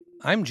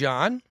I'm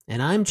John. And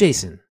I'm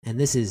Jason, and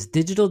this is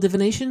Digital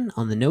Divination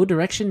on the No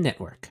Direction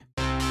Network.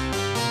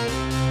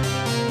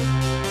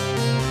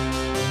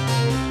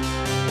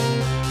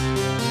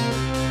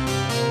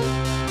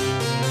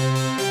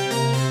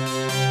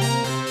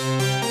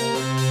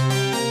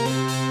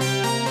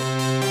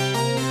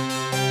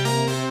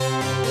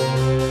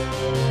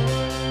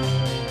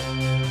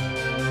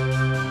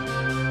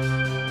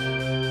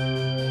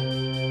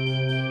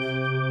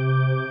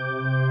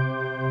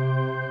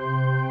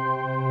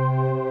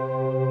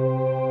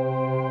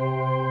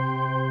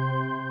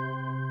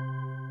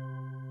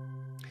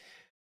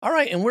 All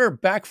right, and we're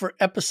back for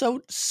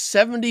episode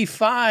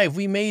 75.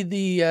 We made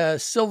the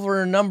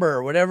silver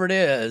number, whatever it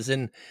is,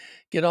 and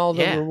get all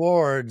the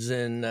rewards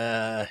and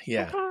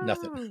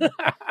nothing.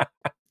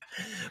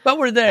 But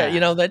we're there.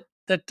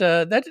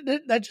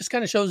 That just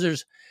kind of shows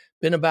there's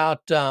been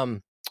about 3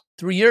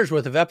 years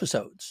worth of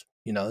episodes.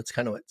 That's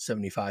kind of what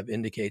 75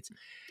 indicates.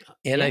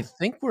 And I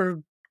think we're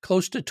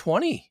close to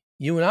 20,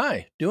 you and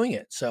I doing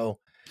it. So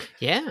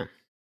yeah,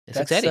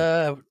 that's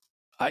exciting.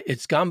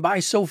 It's gone by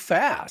so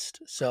fast.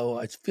 So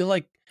I feel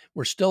like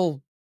we're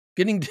still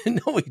getting to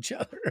know each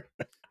other.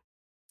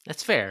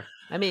 That's fair.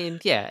 I mean,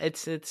 yeah,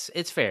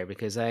 it's fair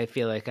because I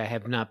feel like I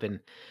have not been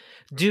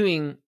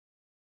doing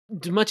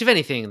much of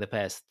anything in the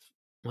past,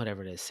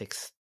 whatever it is,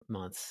 6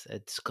 months.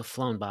 It's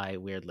flown by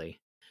weirdly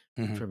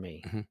for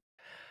me.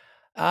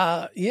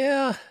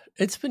 Yeah,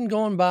 it's been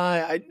going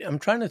by. I'm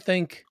trying to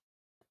think.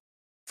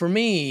 For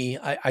me,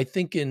 I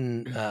think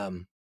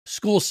in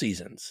school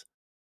seasons,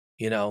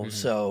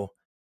 so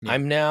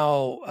I'm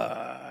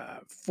now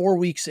 4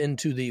 weeks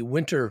into the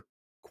winter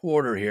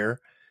quarter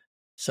here.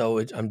 So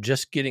I'm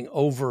just getting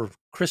over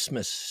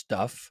Christmas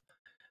stuff,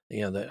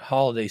 the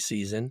holiday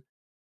season.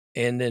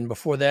 And then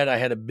before that, I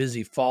had a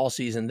busy fall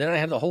season. Then I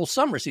had the whole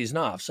summer season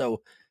off.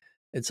 So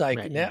it's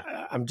like now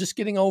I'm just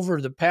getting over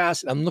the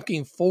past. I'm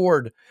looking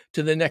forward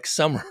to the next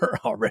summer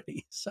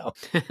already. So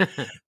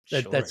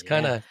that's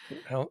kind of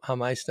how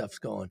my stuff's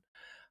going.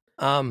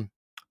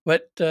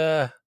 But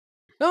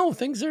no,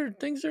 things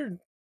are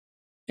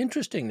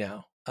interesting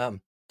now. How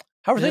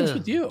are things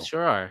with you?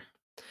 Sure are.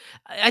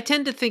 I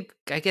tend to think,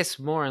 I guess,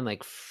 more on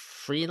like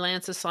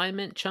freelance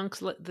assignment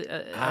chunks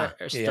are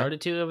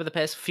started to over the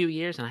past few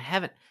years, and I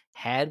haven't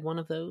had one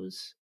of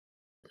those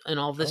in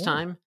all of this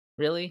time,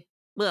 really.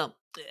 Well,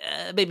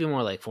 maybe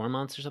more like 4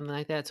 months or something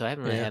like that. So I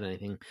haven't really had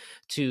anything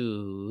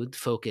to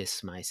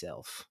focus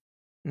myself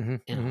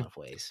in a lot of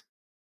ways.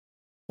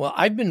 Well,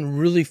 I've been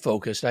really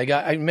focused.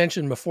 I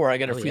mentioned before I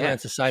got a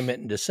freelance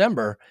assignment in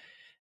December,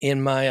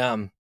 and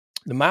my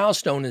the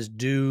milestone is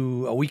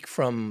due a week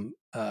from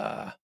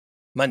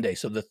Monday,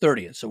 so the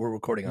 30th. So we're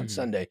recording on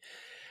Sunday.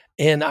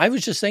 And I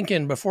was just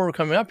thinking before we're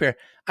coming up here,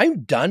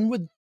 I'm done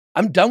with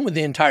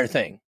the entire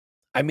thing.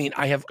 I mean,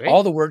 I have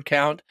all the word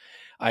count.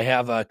 I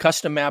have a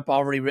custom map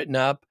already written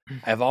up.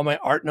 I have all my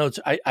art notes.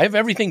 I have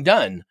everything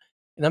done.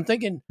 And I'm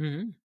thinking,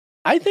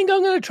 I think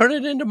I'm going to turn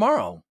it in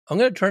tomorrow. I'm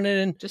going to turn it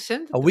in just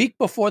send it a week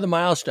before the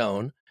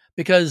milestone,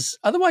 because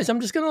otherwise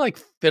I'm just going to like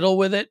fiddle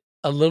with it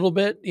a little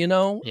bit, in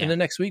the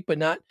next week, but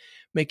not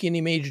make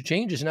any major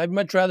changes. And I'd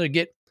much rather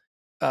get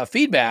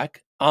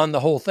feedback on the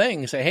whole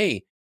thing and say,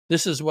 hey,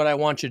 this is what I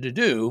want you to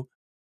do,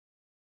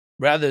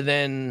 rather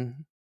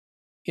than,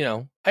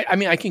 I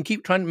mean, I can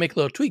keep trying to make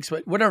little tweaks,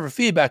 but whatever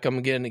feedback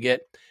I'm going to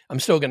get, I'm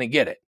still going to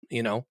get it,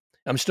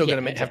 I'm still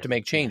going to have to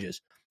make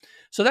changes.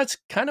 So that's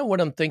kind of what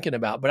I'm thinking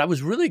about. But I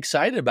was really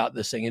excited about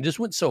this thing. It just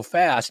went so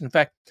fast. In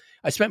fact,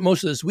 I spent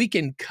most of this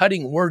weekend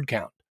cutting word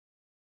count.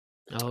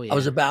 Oh, yeah. I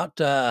was about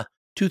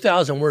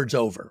 2,000 words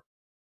over.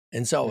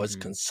 And so I was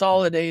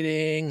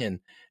consolidating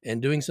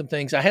and doing some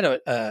things. I had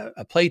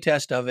a play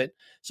test of it,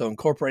 so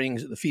incorporating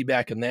the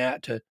feedback in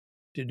that to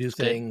do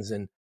things.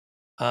 Good.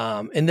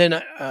 And then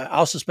I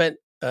also spent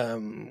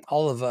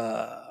all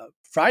of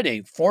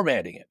Friday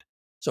formatting it,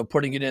 so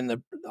putting it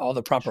in all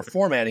the proper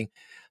formatting.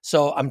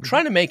 So I'm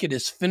trying to make it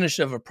as finished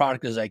of a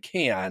product as I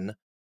can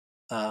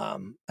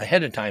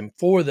ahead of time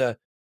for the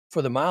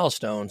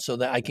milestone, so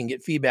that I can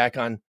get feedback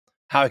on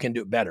how I can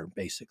do it better,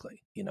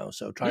 basically.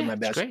 So trying my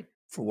best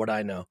for what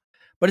I know.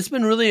 But it's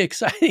been really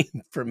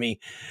exciting for me.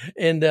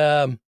 And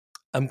I'm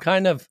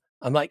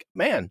like,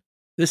 man,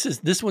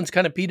 this one's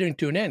kind of petering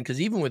to an end, because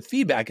even with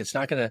feedback, it's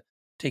not going to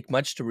take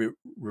much to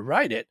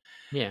rewrite it.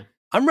 Yeah.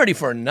 I'm ready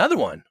for another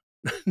one.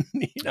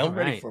 I'm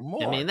ready for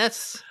more. I mean,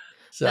 that's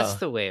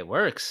the way it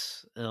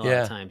works. A lot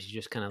of times you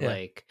just kind of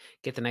like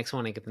get the next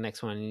one and get the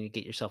next one, and you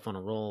get yourself on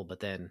a roll. But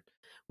then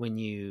when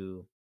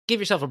you give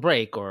yourself a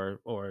break or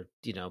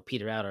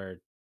peter out or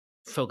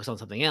focus on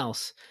something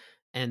else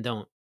and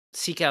don't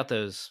seek out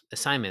those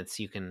assignments,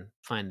 you can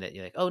find that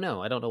you're like, oh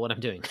no, I don't know what I'm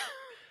doing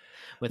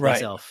with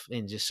myself,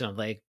 and just sort of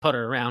like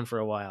putter around for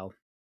a while.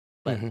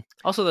 But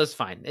also that's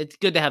fine. It's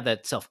good to have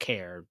that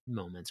self-care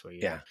moments where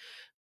you're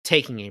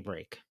taking a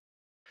break.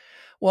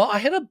 Well, I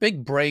had a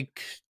big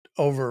break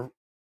over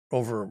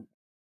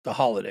the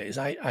holidays.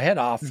 I had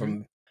off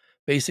from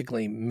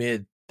basically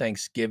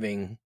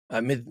mid-Thanksgiving,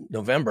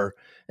 mid-November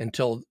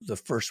until the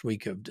first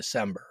week of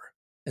December.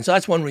 And so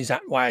that's one reason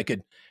why I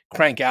could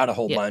crank out a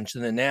whole bunch.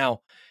 And then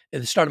now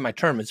at the start of my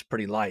term, it's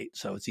pretty light.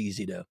 So it's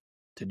easy to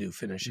do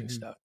finishing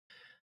stuff.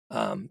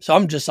 So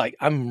I'm just like,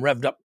 I'm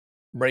revved up,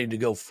 ready to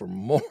go for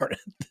more at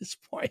this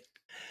point.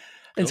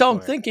 And so I'm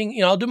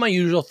thinking, I'll do my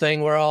usual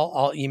thing where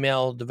I'll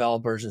email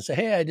developers and say,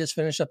 hey, I just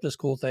finished up this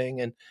cool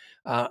thing and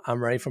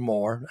I'm ready for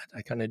more.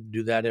 I kind of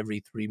do that every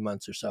 3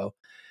 months or so.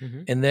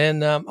 And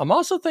then I'm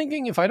also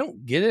thinking if I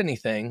don't get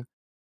anything,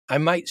 I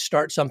might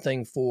start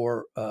something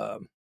for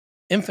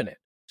Infinite,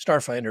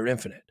 Starfinder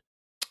Infinite.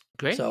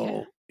 Great.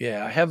 So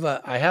I have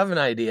an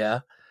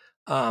idea,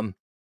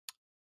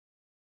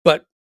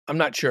 but I'm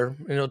not sure,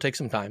 and it'll take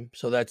some time.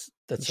 So that's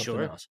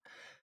something else.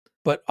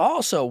 But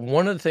also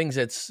one of the things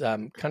that's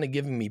kind of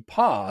giving me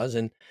pause,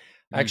 and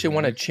I actually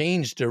want to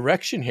change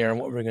direction here on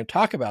what we're going to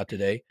talk about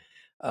today.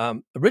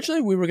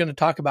 Originally, we were going to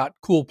talk about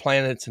cool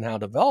planets and how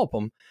to develop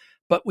them,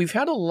 but we've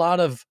had a lot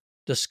of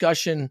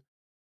discussion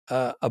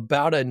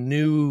about a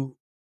new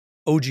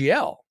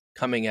OGL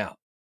coming out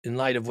in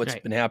light of what's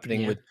been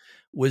happening with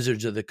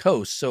Wizards of the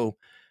Coast. So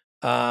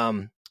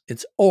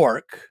it's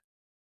ORC,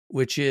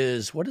 which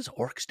is, what does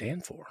ORC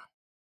stand for?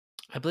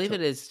 I believe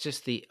it is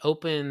just the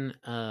open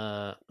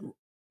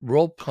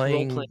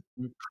role-playing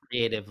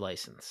creative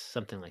license,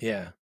 something like that.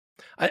 Yeah.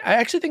 I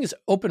actually think it's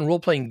open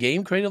role-playing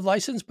game creative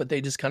license, but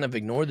they just kind of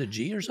ignore the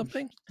G or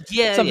something.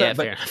 Yeah,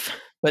 fair enough.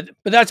 But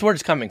that's where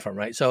it's coming from,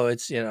 right? So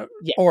it's,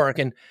 ORC,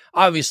 and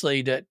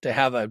obviously to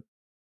have a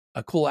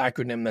cool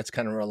acronym that's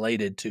kind of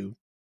related to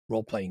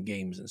role-playing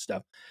games and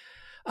stuff.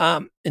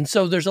 And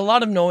so there's a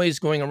lot of noise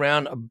going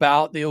around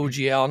about the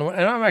OGL,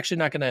 and I'm actually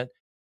not going to,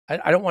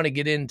 I don't want to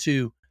get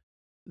into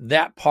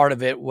that part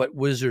of it, what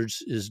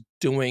Wizards is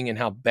doing and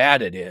how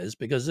bad it is,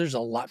 because there's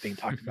a lot being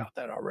talked about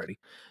that already.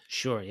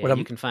 Sure. Yeah.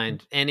 You can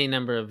find any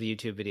number of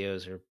YouTube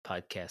videos or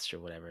podcasts or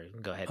whatever.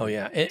 Go ahead. Oh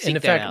yeah. And in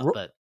fact,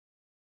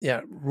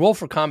 Roll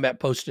for Combat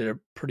posted a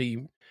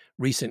pretty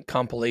recent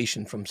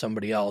compilation from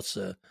somebody else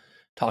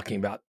talking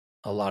about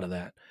a lot of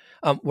that.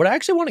 What I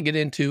actually want to get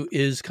into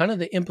is kind of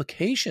the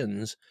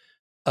implications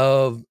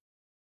of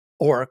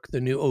ORC, the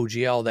new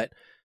OGL that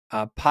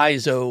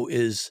Paizo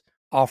is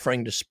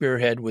offering to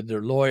spearhead with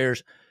their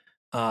lawyers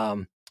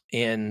and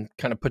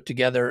kind of put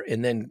together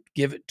and then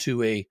give it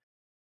to a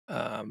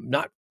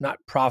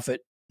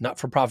not-for-profit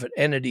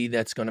entity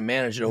that's going to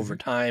manage it over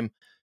time,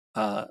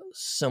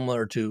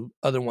 similar to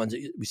other ones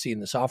that we see in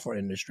the software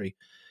industry.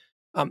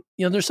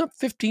 There's some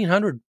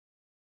 1,500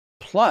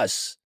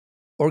 plus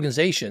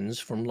organizations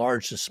from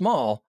large to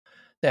small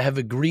that have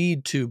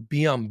agreed to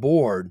be on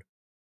board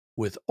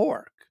with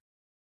ORC.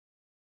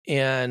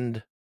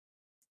 And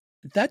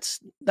that's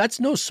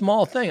no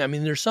small thing. I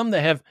mean, there's some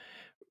that have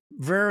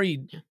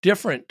very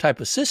different type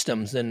of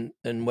systems than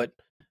what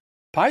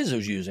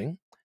Paizo's using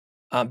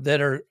that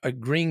are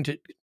agreeing to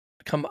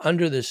come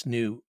under this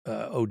new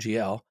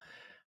OGL.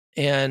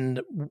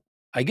 And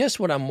I guess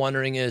what I'm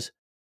wondering is,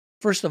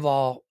 first of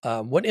all,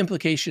 what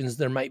implications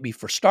there might be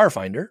for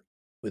Starfinder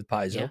with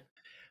Paizo,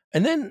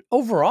 and then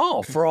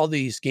overall for all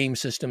these game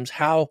systems,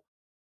 how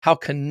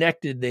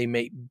connected they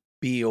may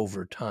be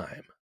over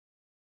time.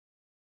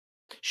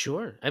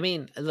 Sure. I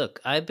mean, look,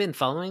 I've been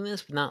following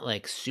this, not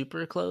like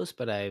super close,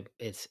 but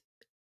it's,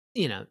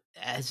 it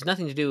has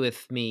nothing to do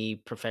with me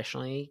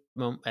professionally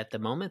at the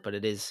moment, but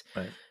it is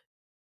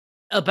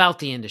about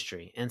the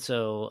industry. And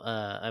so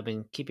I've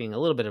been keeping a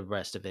little bit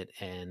abreast of it.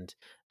 And,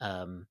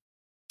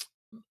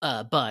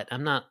 but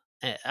I'm not,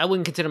 I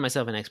wouldn't consider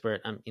myself an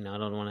expert. I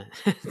don't want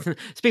to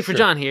speak for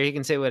John here. He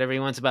can say whatever he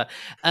wants about,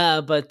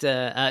 but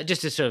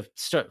just to sort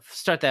of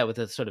start that with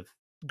a sort of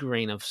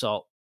grain of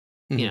salt.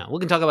 We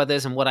can talk about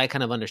this and what I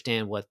kind of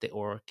understand what the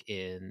ORC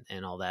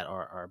and all that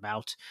are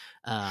about.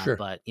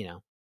 But,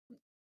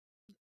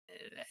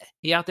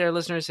 you out there,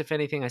 listeners, if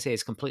anything I say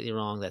is completely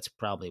wrong, that's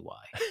probably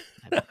why.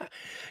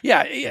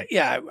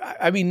 Yeah.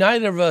 I mean,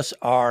 neither of us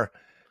are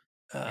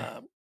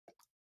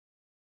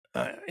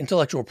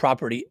intellectual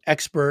property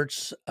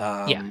experts.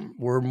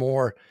 We're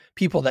more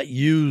people that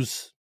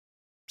use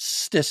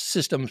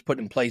systems put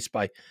in place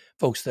by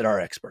folks that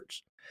are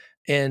experts.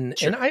 And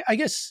I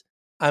guess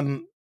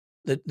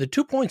the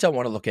 2 points I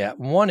want to look at.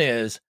 One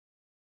is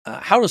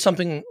how does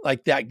something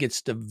like that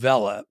gets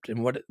developed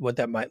and what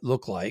that might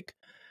look like.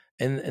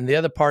 And the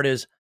other part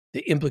is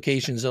the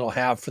implications it'll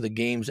have for the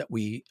games that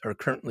we are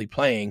currently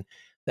playing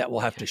that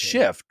will have to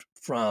shift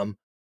from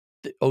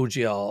the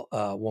OGL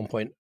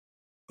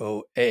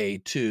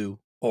 1.0A to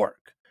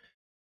ORC.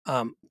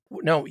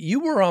 Now,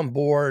 you were on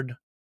board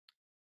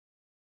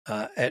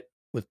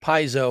with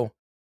Paizo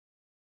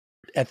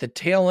at the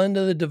tail end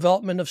of the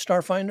development of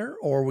Starfinder,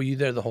 or were you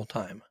there the whole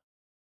time?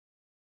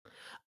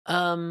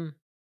 Well,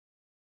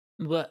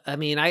 I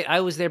mean, I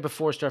was there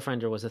before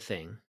Starfinder was a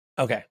thing.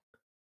 Okay.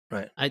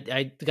 Right.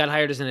 I got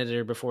hired as an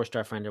editor before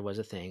Starfinder was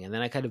a thing. And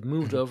then I kind of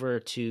moved over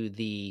to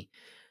the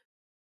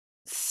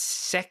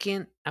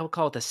second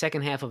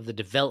half of the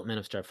development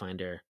of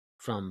Starfinder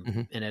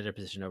from an editor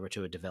position over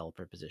to a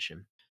developer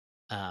position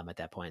at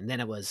that point. And then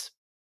it was,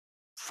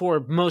 for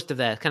most of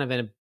that, kind of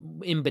an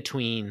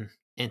in-between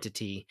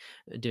entity,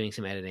 doing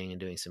some editing and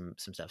doing some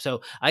stuff.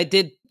 So I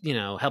did,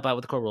 help out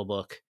with the core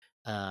rulebook.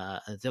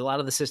 A lot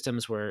of the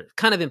systems were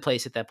kind of in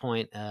place at that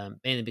point,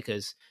 mainly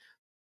because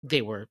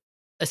they were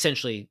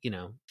essentially,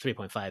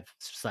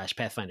 3.5 /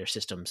 Pathfinder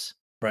systems,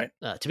 right,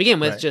 to begin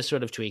with, right. just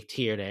sort of tweaked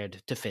here and there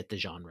to fit the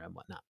genre and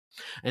whatnot,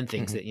 and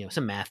things Mm-hmm. that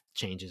some math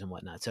changes and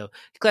whatnot. So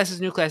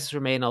new classes were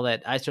made and all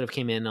that. I sort of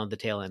came in on the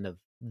tail end of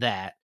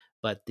that,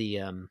 but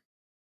the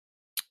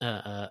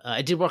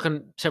I did work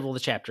on several of the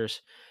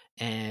chapters,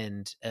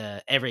 and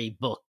every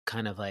book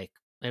kind of like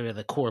every of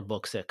the core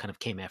books that kind of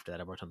came after that.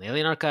 I worked on the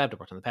Alien Archive, I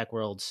worked on the Pack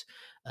Worlds,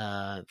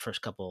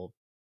 first couple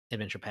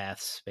adventure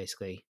paths,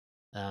 basically,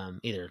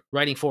 either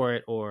writing for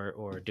it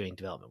or doing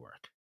development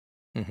work.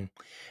 Mm-hmm.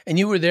 And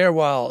you were there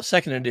while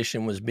second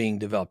edition was being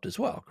developed as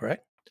well,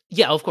 correct?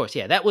 Yeah, of course.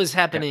 Yeah, that was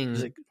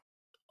happening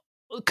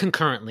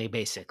concurrently,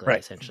 basically, right,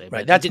 essentially.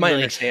 right. But That's it my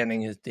really,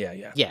 understanding. Is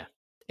yeah.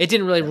 It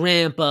didn't really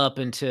ramp up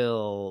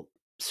until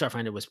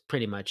Starfinder was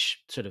pretty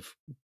much sort of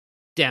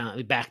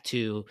down back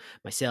to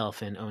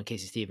myself and Owen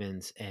Casey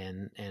Stevens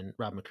and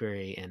Rob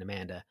McCreary and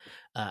Amanda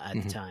at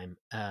the time,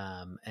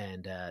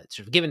 and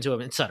sort of given to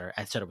him, and Sutter.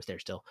 Sutter was there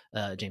still,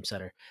 James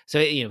Sutter.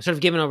 So sort of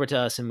given over to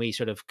us, and we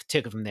sort of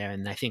took it from there.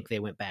 And I think they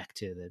went back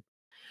to the.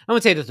 I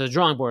wouldn't say that the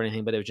drawing board or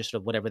anything, but it was just sort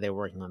of whatever they were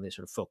working on. They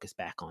sort of focused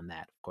back on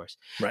that, of course.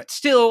 Right.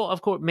 Still,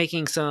 of course,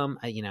 making some.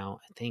 I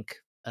think.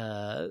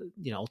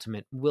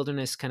 Ultimate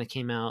Wilderness kind of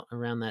came out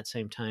around that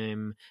same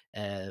time.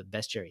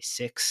 Bestiary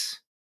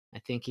 6, I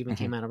think, even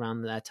came out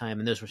around that time,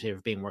 and those were sort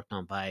of being worked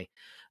on by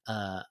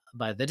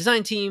the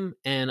design team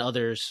and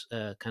others,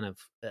 kind of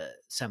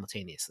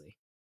simultaneously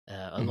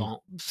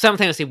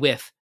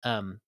with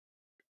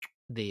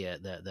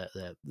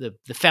the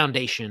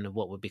foundation of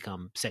what would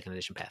become second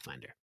edition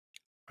Pathfinder.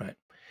 Right.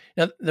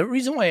 Now, the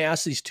reason why I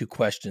ask these two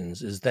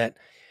questions is that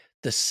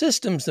the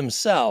systems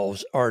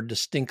themselves are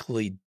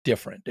distinctly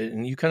different,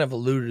 and you kind of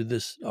alluded to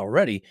this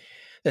already.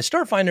 That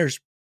Starfinder's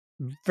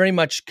very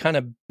much kind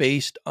of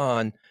based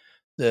on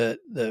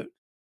the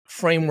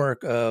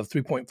framework of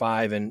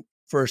 3.5 and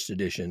first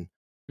edition.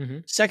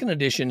 Second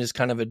edition is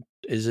kind of a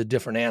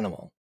different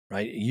animal,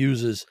 right? It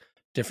uses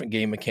different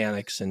game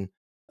mechanics and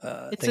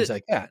things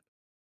like that.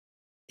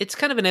 It's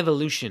kind of an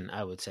evolution,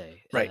 I would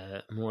say, right?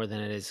 More than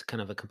it is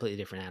kind of a completely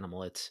different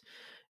animal.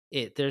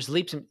 There's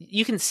leaps.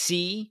 You can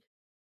see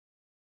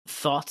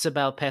thoughts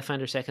about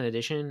Pathfinder Second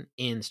Edition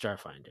in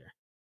Starfinder.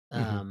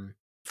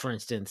 For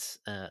instance,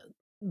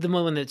 the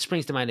one that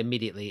springs to mind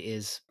immediately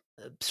is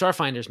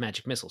Starfinder's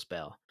magic missile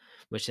spell,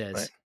 which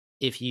says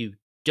if you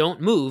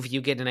don't move,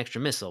 you get an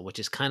extra missile, which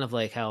is kind of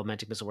like how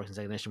magic missile works in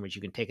Second Edition, where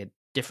you can take a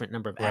different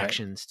number of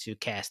actions to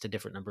cast a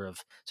different number of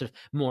sort of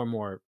more and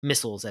more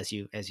missiles as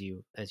you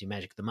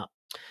magic them up.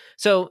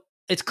 So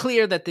it's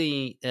clear that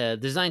the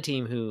design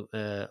team, who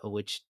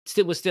which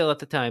was still at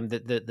the time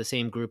the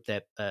same group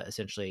that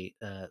essentially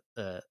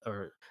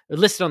or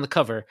listed on the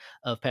cover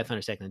of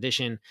Pathfinder Second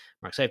Edition,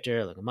 Mark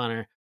Seifter, Logan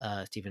Bonner,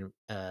 Stephen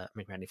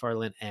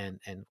McRandy-Farland, and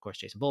of course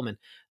Jason Bullman,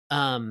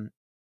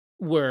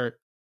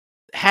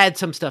 had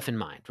some stuff in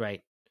mind,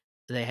 right?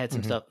 They had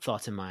some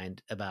thoughts in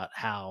mind about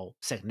how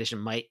Second Edition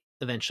might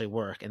eventually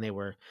work, and they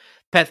were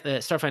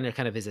Starfinder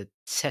kind of is a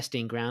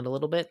testing ground a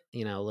little bit, a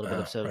little bit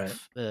of sort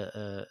of,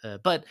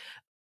 but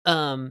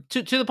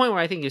to the point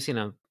where I think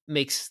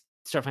makes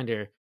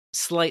Starfinder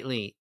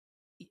slightly.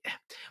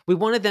 We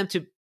wanted them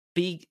to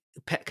be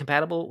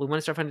compatible. We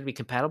wanted Starfinder to be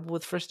compatible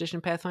with first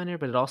edition Pathfinder,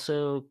 but it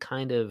also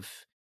kind of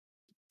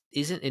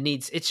isn't.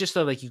 It's just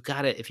like you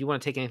gotta, if you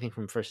want to take anything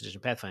from first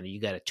edition Pathfinder, you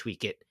gotta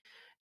tweak it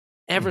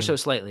ever so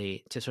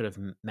slightly to sort of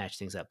match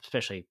things up,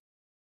 especially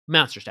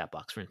monster stat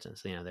blocks, for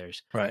instance.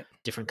 There's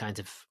different kinds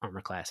of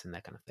armor class and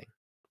that kind of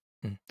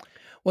thing.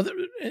 Well,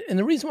 and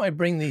the reason why I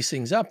bring these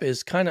things up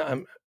is kind of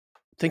I'm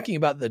thinking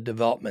about the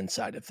development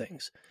side of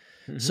things.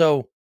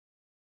 So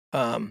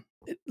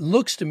it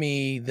looks to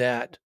me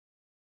that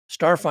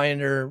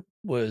Starfinder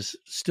was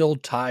still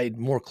tied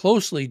more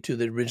closely to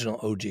the original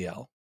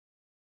OGL.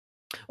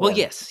 Well,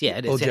 yes. Yeah,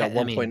 it is. OGL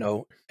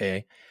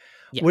 1.0A.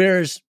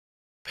 Whereas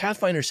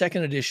Pathfinder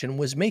Second Edition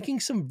was making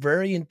some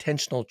very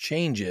intentional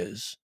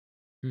changes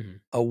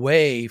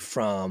away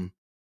from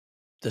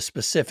the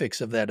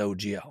specifics of that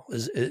OGL.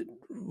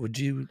 Would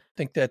you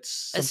think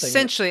that's something?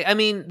 Essentially, I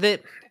mean,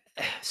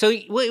 so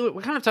we're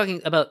kind of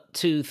talking about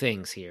two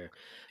things here.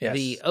 Yes.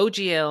 The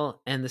OGL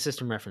and the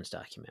system reference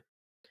document.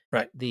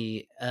 Right.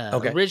 The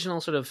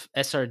original sort of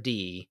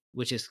SRD,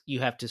 which is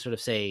you have to sort of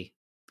say,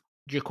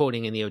 you're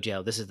quoting in the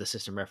OGL, this is the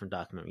system reference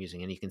document I'm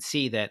using. And you can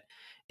see that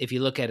if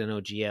you look at an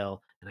OGL,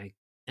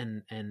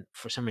 and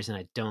for some reason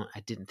I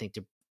didn't think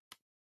to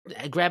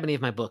grab any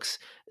of my books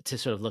to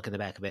sort of look in the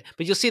back of it,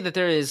 but you'll see that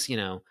there is,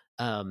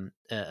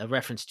 a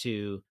reference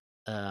to,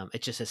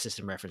 it's just a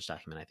system reference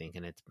document, I think.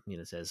 And it,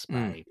 says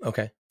by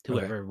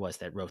whoever it was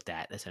that wrote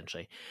that,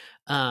 essentially.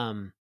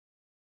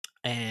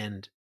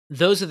 And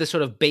those are the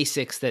sort of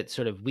basics that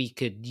sort of we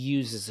could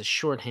use as a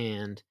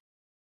shorthand,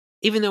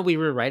 even though we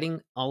were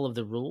writing all of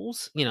the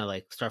rules,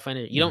 like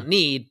Starfinder, you don't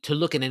need to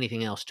look at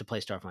anything else to play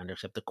Starfinder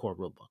except the core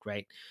rule book,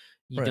 right?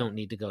 You don't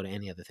need to go to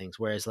any other things.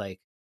 Whereas like,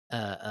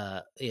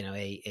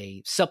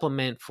 a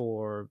supplement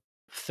for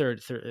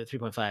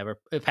 3.5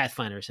 or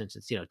Pathfinder, for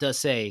instance, it does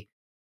say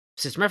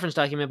system reference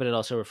document, but it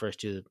also refers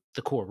to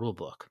the core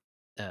rulebook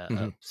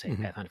of, say,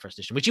 Pathfinder First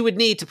Edition, which you would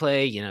need to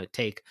play.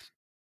 Take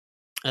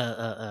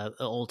a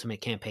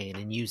Ultimate Campaign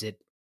and use it.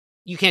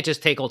 You can't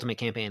just take Ultimate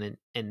Campaign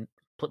and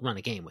run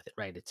a game with it,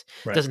 right? It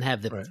doesn't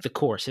have the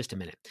core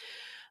system in it.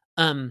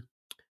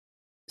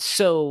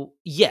 So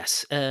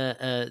yes,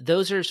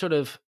 those are sort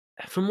of,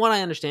 from what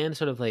I understand,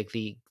 sort of like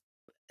the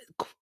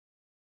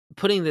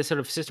putting this sort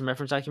of system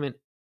reference document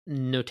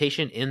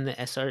notation in the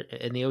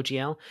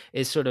OGL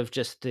is sort of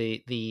just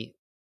the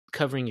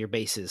covering your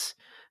bases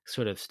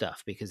sort of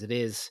stuff, because it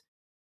is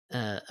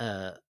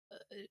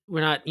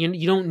we're not,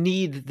 you don't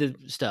need the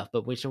stuff,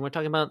 but when we're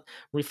talking about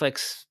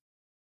reflex,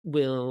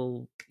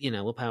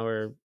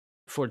 willpower,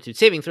 fortitude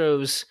saving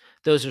throws,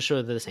 those are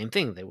sort of the same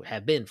thing. They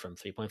have been from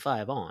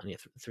 3.5 on,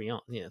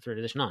 third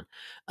edition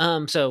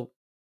on. So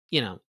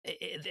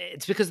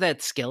it's because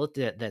that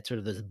skeleton, that sort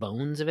of those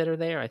bones of it are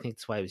there. I think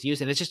that's why it was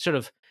used, and it just sort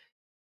of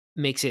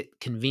makes it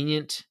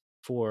convenient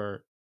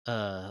for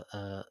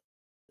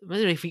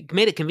if you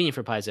made it convenient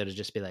for Paizo to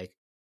just be like,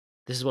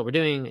 this is what we're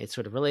doing, it's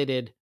sort of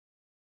related,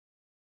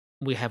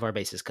 we have our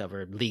bases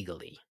covered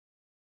legally.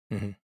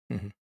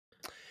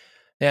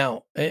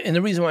 Now, and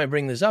the reason why I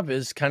bring this up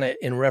is kind of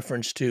in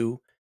reference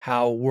to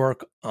how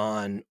work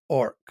on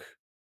Orc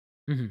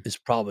is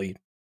probably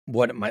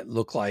what it might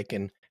look like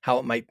and how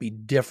it might be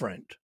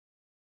different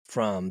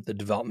from the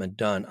development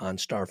done on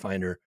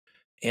Starfinder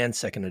and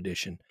second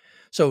edition.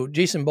 So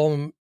Jason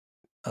Bowman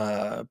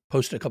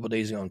posted a couple of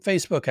days ago on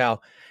Facebook how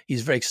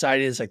he's very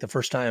excited. It's like the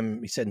first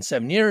time, he said, in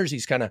 7 years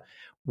he's kind of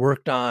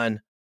worked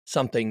on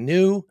something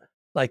new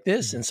like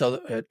this. And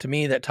so to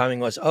me, that timing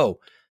was,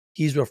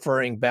 he's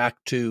referring back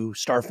to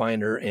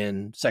Starfinder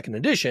in second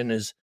edition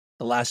as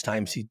the last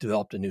times he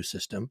developed a new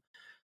system.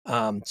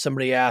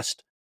 Somebody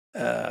asked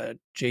Eric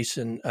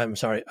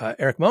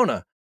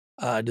Mona,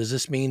 does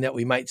this mean that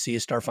we might see a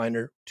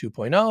Starfinder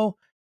 2.0?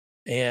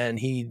 And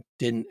he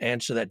didn't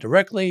answer that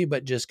directly,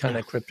 but just kind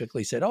of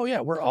cryptically said, oh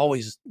yeah, we're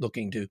always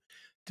looking to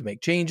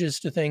make changes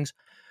to things.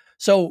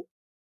 So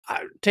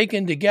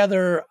taken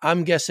together,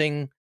 I'm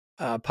guessing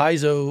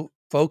Paizo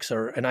folks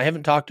and I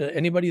haven't talked to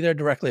anybody there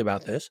directly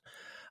about this,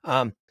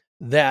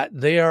 that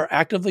they are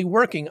actively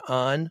working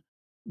on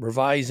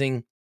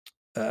revising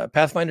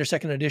Pathfinder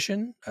second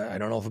edition. I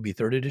don't know if it'll be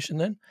third edition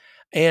then,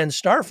 and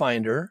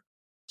Starfinder,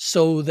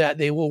 so that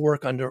they will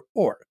work under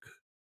Orc.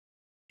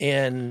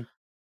 And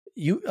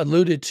you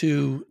alluded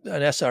to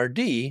an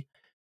SRD.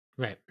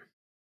 Right.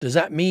 Does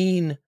that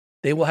mean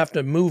they will have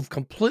to move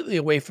completely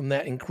away from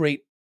that and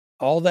create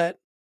all that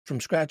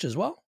from scratch as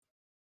well?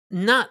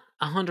 Not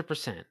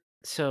 100%.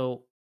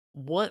 So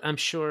what I'm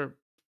sure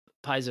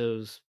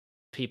Paizo's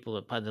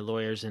people, the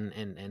lawyers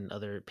and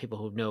other people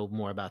who know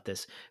more about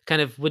this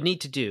kind of would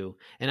need to do,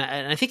 and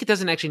I think it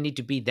doesn't actually need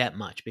to be that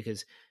much,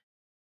 because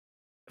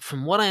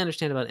from what I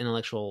understand about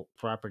intellectual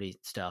property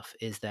stuff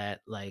is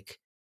that, like,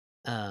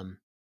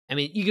 I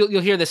mean,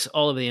 you'll hear this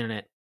all over the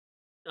internet.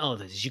 All of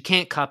this is, you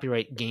can't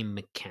copyright game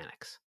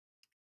mechanics.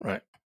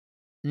 Right.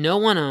 No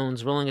one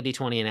owns rolling a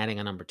d20 and adding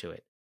a number to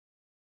it.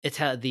 It's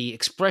how the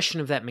expression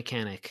of that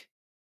mechanic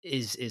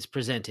is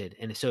presented.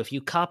 And so if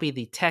you copy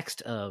the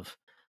text of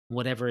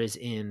whatever is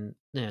in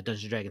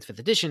Dungeons & Dragons 5th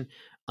edition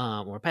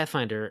or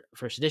Pathfinder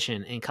 1st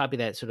edition, and copy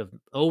that sort of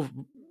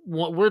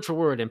word for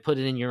word and put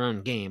it in your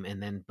own game,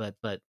 and then but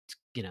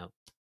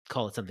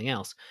call it something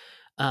else,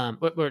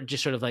 or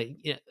just sort of like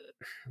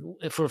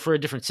for a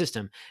different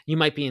system, you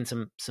might be in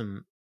some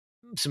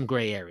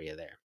gray area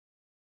there.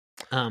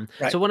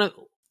 Right. So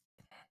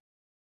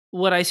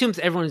what I assume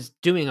everyone's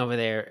doing over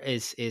there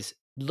is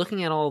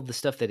looking at all of the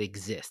stuff that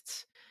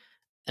exists,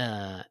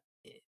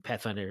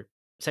 Pathfinder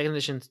 2nd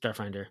edition,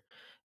 Starfinder,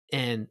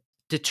 and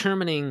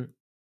determining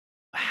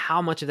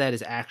how much of that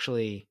is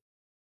actually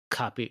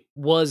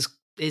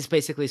is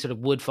basically sort of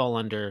would fall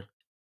under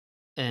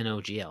an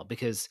OGL,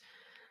 because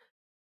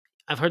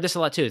I've heard this a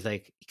lot too. It's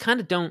like, you kind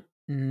of don't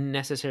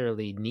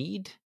necessarily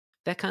need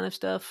that kind of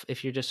stuff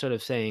if you're just sort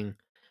of saying,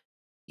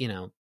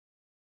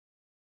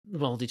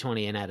 roll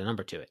d20 and add a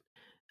number to it.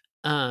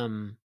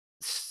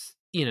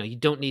 You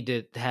don't need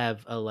to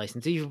have a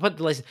license. You put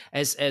the license,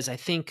 as I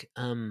think,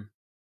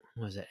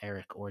 was it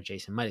Eric or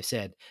Jason might have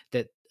said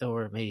that,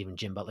 or maybe even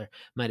Jim Butler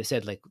might have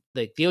said, like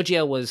the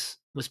OGL was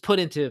put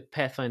into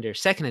Pathfinder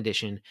 2nd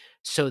edition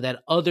so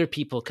that other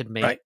people could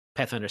make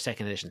Pathfinder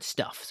 2nd edition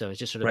stuff. So it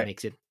just sort of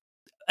makes it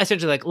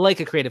essentially like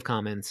a Creative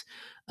Commons,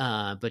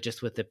 but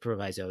just with the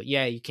proviso.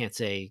 Yeah, you can't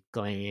say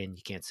Galarian,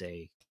 you can't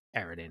say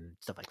Aridin,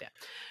 stuff like that.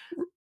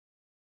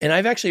 And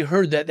I've actually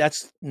heard that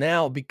that's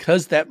now,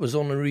 because that was the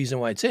only reason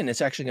why it's in,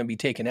 it's actually going to be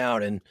taken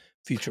out in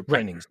future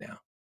printings now.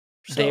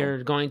 So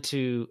they're going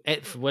to,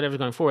 for whatever's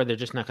going forward, they're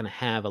just not going to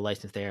have a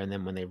license there. And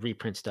then when they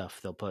reprint stuff,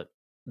 they'll put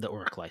the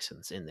Orc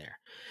license in there.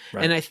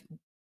 Right. And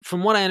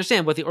from what I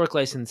understand, what the Orc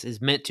license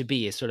is meant to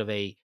be is sort of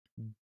a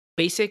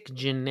basic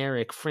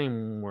generic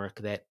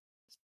framework that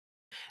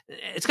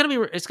it's going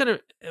to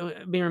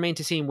be remain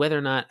to see whether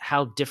or not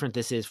how different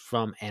this is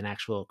from an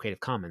actual Creative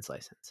Commons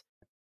license.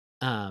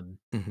 and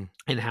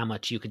how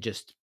much you could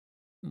just,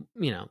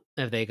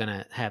 are they going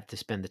to have to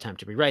spend the time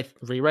to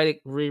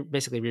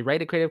basically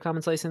rewrite a Creative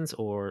Commons license,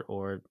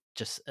 or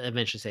just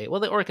eventually say,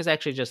 well, the orc is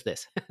actually just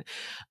this,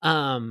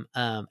 and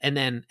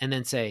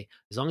then say,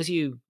 as long as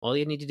all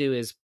you need to do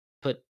is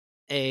put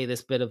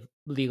this bit of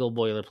legal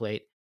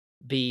boilerplate,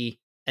 B,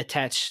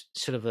 attach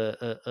sort of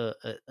a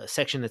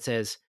section that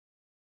says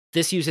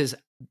this uses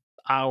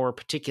our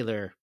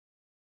particular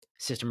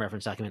system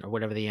reference document, or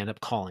whatever they end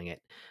up calling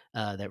it,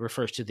 that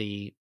refers to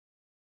the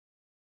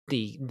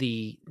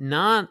technically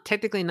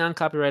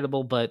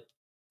non-copyrightable, but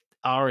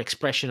our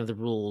expression of the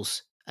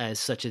rules as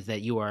such as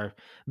that you are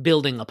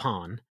building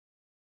upon,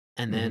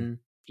 and then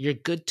you're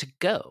good to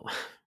go.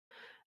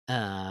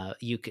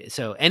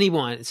 So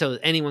anyone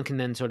can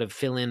then sort of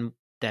fill in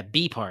that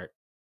B part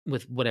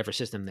with whatever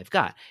system they've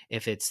got.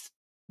 If it's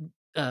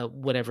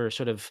whatever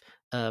sort of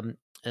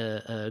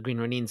Green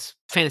Ronin's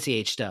Fantasy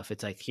Age stuff,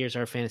 it's like, here's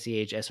our Fantasy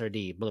Age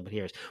SRD, blah, blah,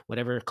 here's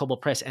whatever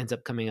Cobalt Press ends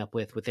up coming up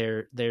with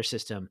their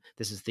system.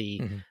 This is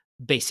the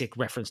basic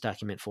reference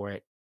document for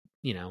it,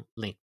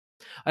 link.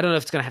 I don't know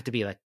if it's going to have to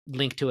be like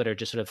linked to it or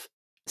just sort of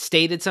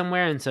stated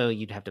somewhere, and so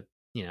you'd have to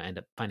end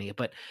up finding it.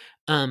 But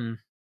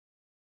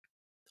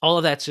all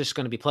of that's just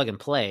going to be plug and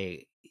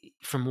play,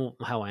 from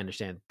how I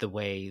understand the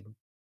way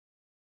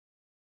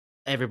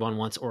everyone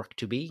wants orc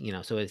to be,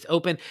 so it's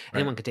open. Right.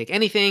 Anyone can take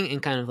anything,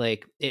 and kind of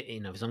like,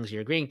 as long as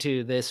you're agreeing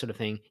to this sort of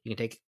thing, you can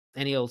take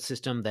any old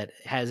system that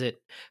has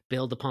it,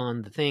 build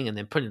upon the thing, and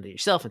then put it into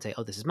yourself and say,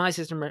 oh, this is my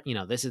system.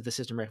 This is the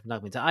system reference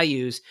document that I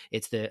use.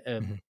 It's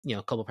the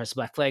Cobalt Press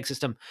Black Flag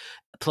system,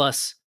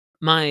 plus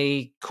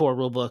my core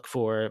rulebook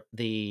for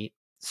the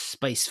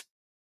Spice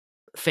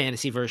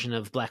Fantasy version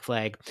of Black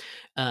Flag,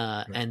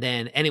 right. And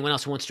then anyone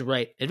else who wants to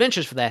write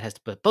adventures for that has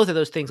to put both of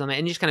those things on that,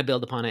 and you just kind of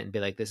build upon it and be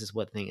like, this is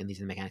what thing, and these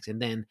are the mechanics.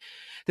 And then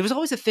there was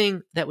always a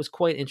thing that was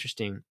quite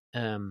interesting,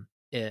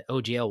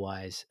 OGL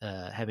wise,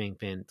 having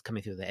been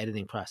coming through the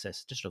editing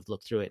process, just sort of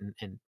look through it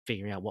and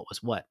figuring out what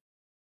was what.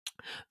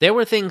 There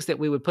were things that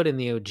we would put in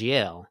the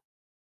OGL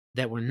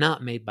that were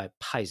not made by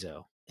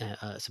Paizo,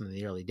 some of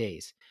the early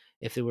days.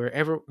 If there were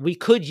ever, we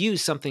could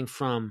use something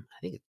from,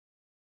 I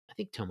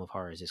think Tome of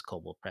Horrors is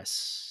Cobalt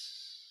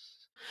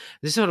Press.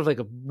 This is sort of like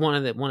one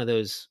of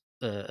those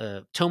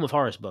Tome of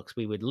Horrors books.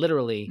 We would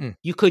literally,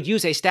 you could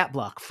use a stat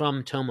block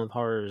from Tome of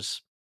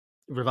Horrors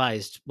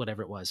revised,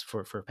 whatever it was,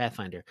 for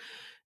Pathfinder,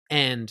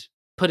 and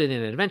put it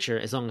in an adventure,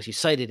 as long as you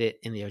cited it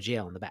in the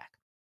OGL in the back.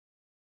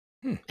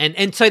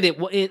 And cite it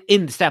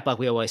in the stat block.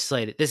 We always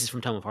cite it. This is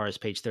from Tome of Horrors,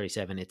 page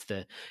 37. It's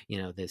the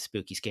the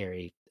spooky,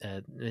 scary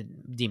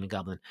demon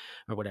goblin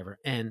or whatever,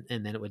 and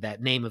then it would,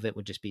 that name of it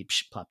would just be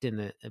plopped in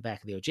the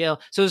back of the OGL.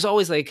 So there's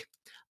always like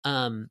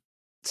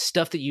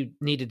stuff that you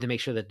needed to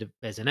make sure that,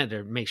 as an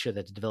editor, make sure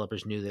that the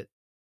developers knew that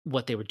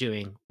what they were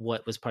doing,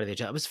 what was part of their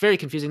job. It was very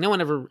confusing. Not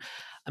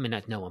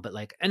no one, but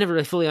like I never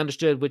really fully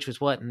understood which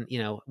was what, and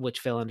which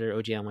fell under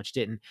OGL and which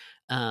didn't.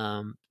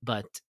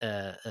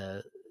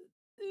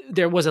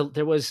 There were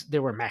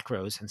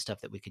macros and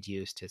stuff that we could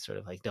use to sort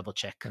of like double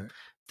check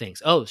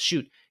things. Oh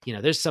shoot,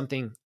 there's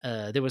something.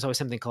 There was always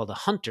something called a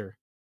hunter,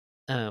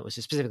 which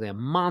is specifically a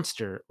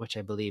monster, which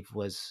I believe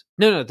was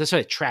that's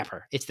right,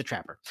 trapper. It's the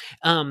trapper.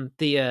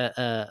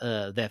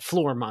 That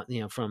floor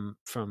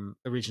from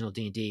original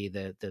D&D,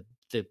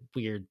 the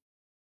weird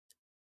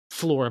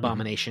floor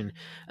abomination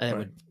that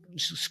would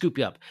scoop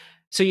you up.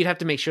 So you'd have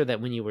to make sure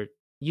that when you were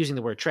using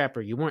the word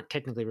trapper, you weren't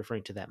technically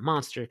referring to that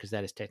monster, because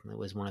that is technically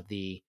was one of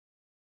the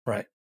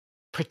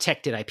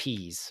protected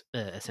IPs,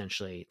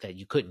 essentially, that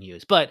you couldn't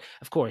use. But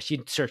of course,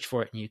 you'd search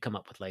for it and you'd come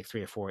up with like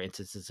 3 or 4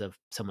 instances of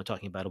someone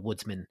talking about a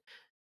woodsman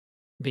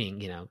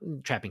being,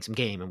 trapping some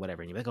game and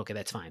whatever. And you're like, okay,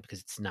 that's fine, because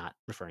it's not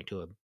referring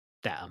to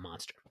a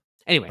monster.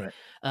 Anyway,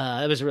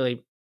 it was a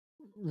really,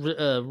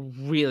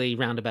 really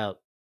roundabout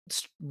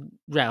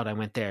route I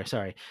went there.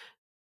 Sorry.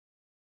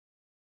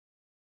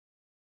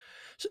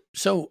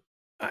 So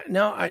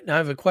now I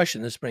have a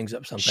question. This brings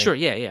up something. Sure.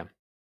 Yeah.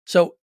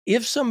 So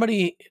if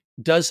somebody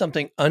does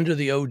something under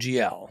the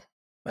OGL,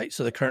 right?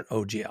 So the current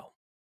OGL.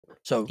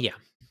 So yeah.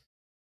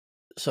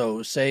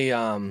 So say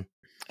Alex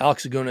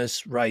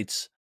Agunas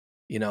writes,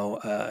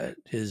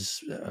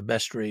 his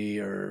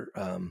bestiary, or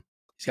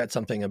he's got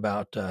something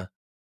about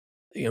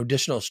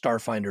additional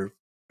Starfinder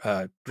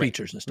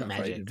creatures and stuff,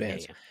 magic, right?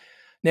 Advanced. Yeah.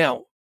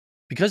 Now,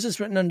 because it's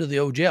written under the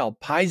OGL,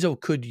 Paizo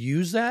could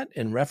use that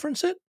and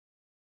reference it,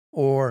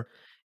 or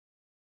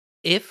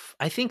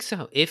I think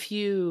so. If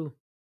you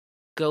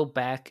go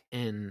back,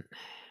 and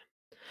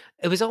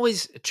it was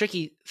always a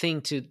tricky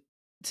thing to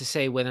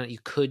say whether or not you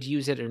could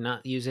use it or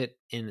not use it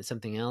in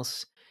something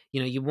else.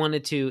 You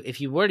wanted to,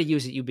 if you were to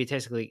use it,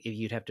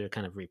 you'd have to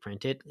kind of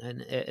reprint it,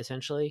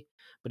 essentially.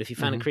 But if you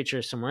found a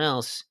creature somewhere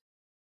else,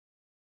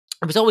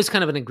 it was always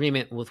kind of an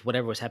agreement with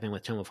whatever was happening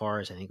with Tome of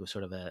Horrors. I think it was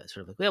sort of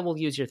like, yeah, we'll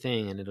use your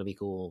thing and it'll be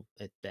cool.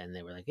 And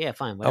they were like, yeah,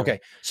 fine, whatever.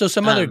 Okay, so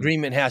some other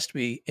agreement has to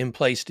be in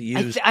place to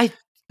use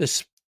the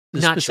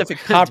specific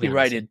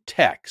copyrighted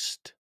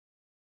text.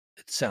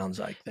 It sounds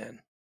like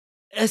then.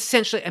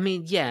 Essentially, I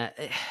mean, yeah.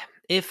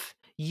 If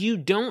you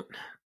don't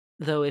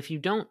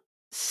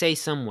say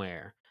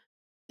somewhere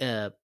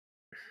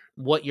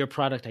what your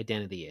product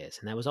identity is.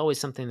 And that was always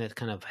something that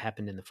kind of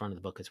happened in the front of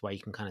the book. It's why you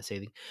can kind of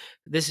say,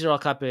 this is all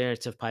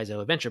copyrights of Paizo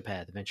Adventure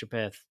Path,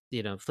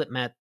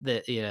 Flipmat,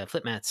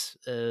 Flipmats,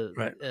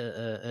 Right.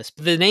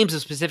 the names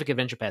of specific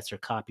adventure paths are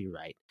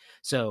copyright.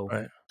 So,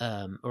 Right.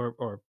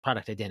 or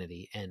product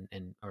identity and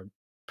or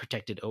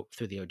protected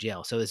through the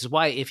OGL. So this is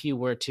why if you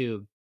were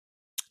to,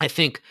 I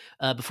think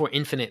before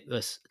Infinite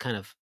was kind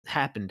of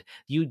happened,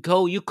 you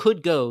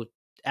could go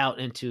out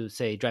into,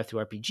 say,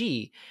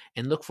 DriveThruRPG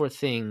and look for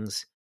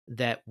things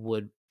that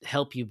would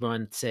help you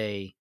run,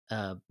 say,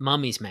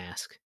 Mummy's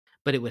Mask,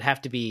 but it would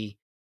have to be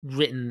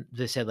written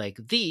that said like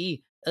you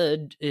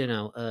couldn't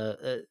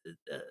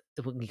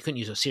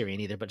use Osirian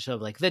either, but sort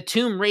of like the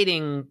tomb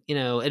raiding,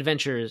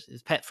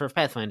 adventures for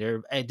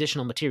Pathfinder,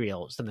 additional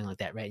material, something like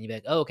that, right? And you'd be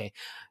like, oh, okay,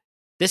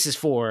 this is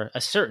for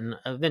a certain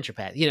adventure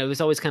path. It was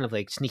always kind of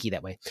like sneaky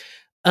that way.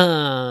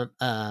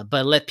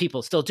 But let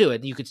people still do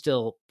it. You could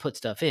still put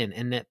stuff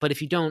in, but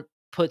if you don't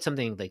put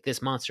something like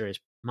this monster is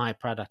my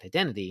product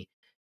identity,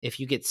 if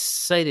you get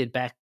cited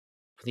back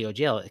for the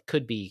OGL, it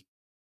could be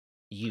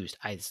used.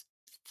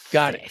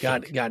 Got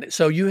it.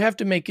 So you have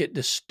to make it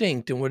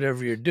distinct in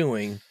whatever you're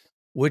doing,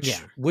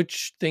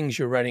 which things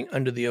you're writing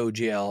under the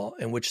OGL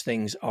and which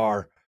things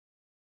are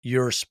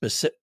your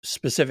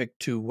specific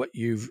to what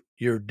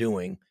you're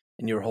doing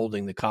and you're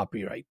holding the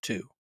copyright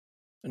to.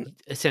 And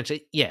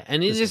essentially, yeah.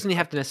 And it doesn't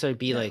have to necessarily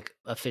be like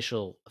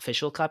official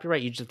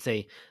copyright. You just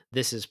say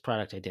this is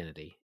product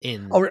identity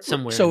in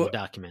somewhere in the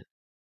document.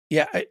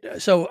 Yeah.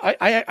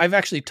 I've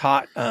actually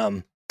taught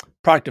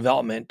product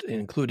development,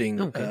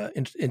 including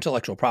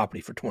intellectual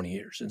property, for 20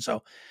 years. And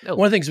so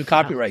one of the things with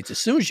copyrights, as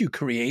soon as you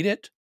create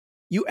it,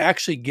 you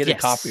actually get a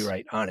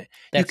copyright on it.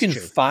 You can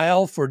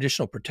file for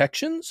additional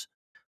protections,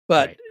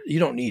 but you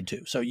don't need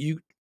to. So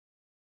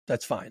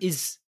that's fine.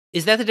 Is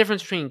that the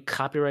difference between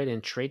copyright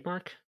and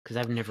trademark? Because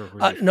I've never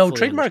really no,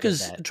 trademark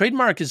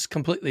is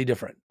completely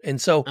different. And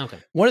so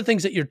one of the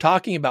things that you're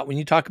talking about when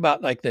you talk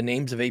about like the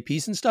names of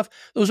APs and stuff,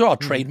 those are all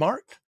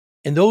trademarked,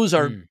 and those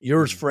are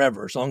yours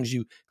forever as long as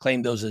you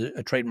claim those as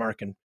a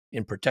trademark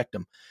and protect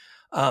them.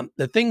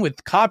 The thing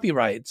with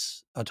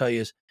copyrights, I'll tell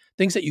you, is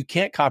things that you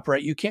can't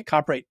copyright. You can't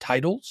copyright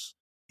titles.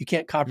 You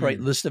can't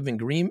copyright list of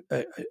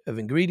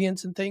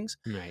ingredients and things.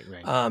 Right.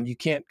 You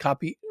can't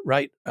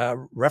copyright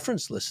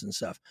reference lists and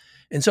stuff.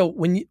 And so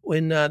when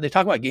they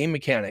talk about game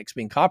mechanics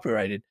being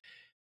copyrighted,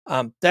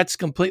 that's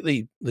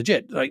completely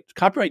legit. Like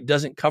copyright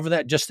doesn't cover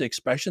that, just the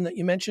expression that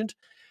you mentioned.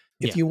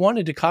 If you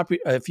wanted to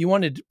if you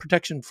wanted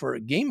protection for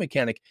a game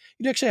mechanic,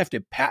 you'd actually have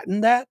to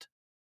patent that.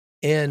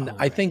 And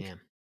I think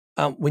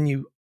when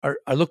you are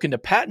looking to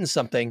patent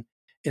something,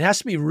 it has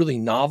to be really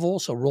novel.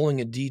 So rolling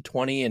a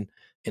D20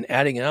 and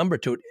adding a number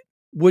to it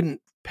wouldn't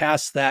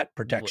pass that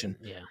protection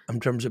in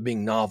terms of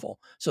being novel.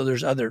 So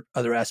there's other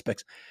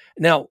aspects.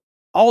 Now,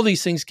 all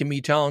these things can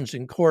be challenged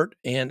in court,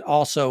 and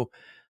also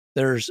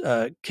there's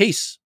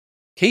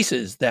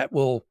cases that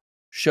will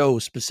show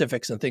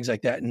specifics and things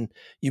like that. And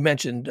you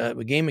mentioned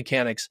with game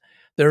mechanics,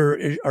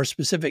 there are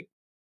specific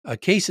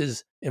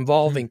cases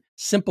involving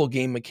simple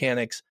game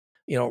mechanics,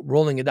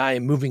 rolling a die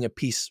and moving a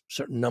piece,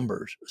 certain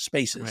numbers,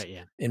 spaces.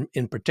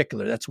 In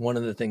particular, that's one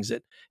of the things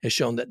that has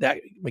shown that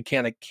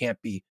mechanic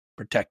can't be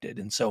protected.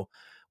 And so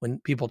when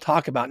people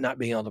talk about not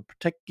being able to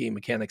protect game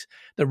mechanics,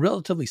 the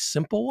relatively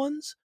simple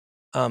ones,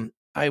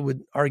 I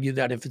would argue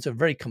that if it's a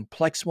very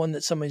complex one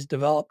that somebody's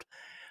developed,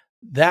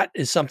 that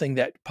is something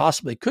that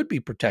possibly could be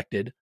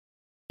protected,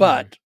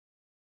 but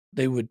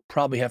they would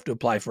probably have to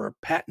apply for a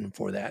patent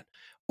for that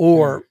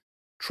or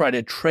try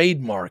to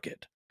trademark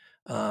it.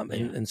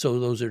 And so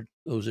those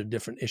are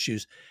different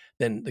issues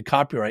than the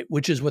copyright,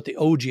 which is what the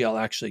OGL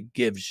actually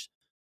gives.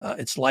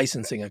 It's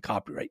licensing a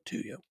copyright to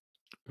you.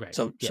 Right.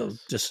 So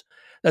just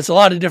that's a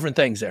lot of different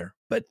things there,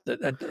 but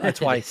that's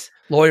why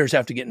lawyers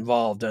have to get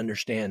involved to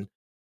understand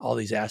all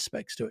these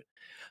aspects to it.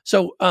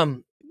 So,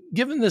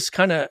 given this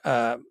kind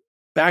of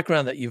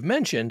background that you've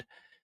mentioned,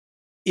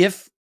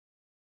 if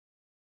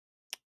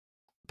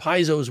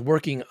Paizo is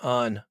working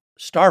on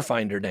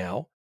Starfinder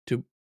now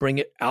to bring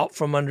it out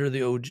from under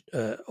the OGL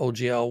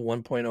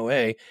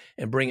 1.0a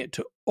and bring it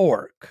to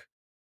ORC,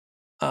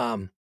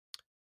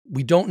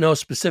 we don't know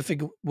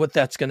specific what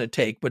that's going to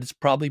take, but it's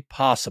probably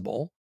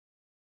possible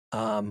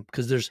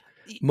because there's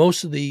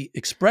most of the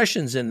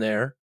expressions in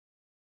there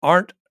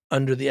aren't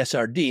under the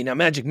SRD. Now,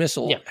 Magic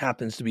Missile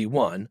happens to be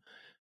one,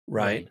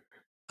 right?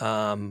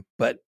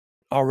 But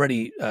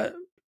already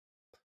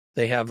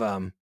they have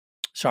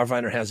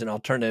Starfinder has an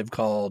alternative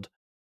called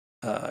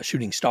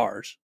Shooting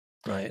Stars,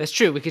 right? That's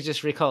true. We could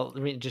just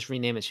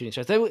rename it Shooting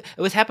Stars. It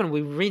was happening.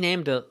 We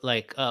renamed a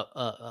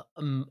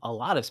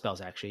lot of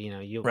spells.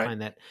 Actually, you'll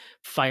find that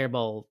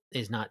Fireball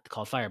is not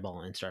called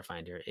Fireball in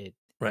Starfinder.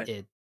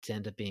 It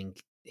ends up being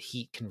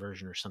Heat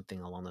Conversion or something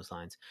along those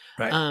lines.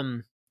 Right.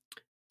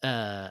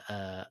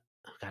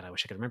 Oh God, I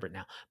wish I could remember it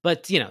now.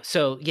 But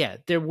so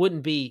there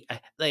wouldn't be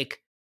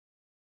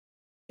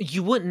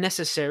you wouldn't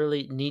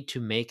necessarily need to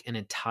make an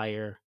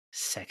entire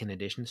second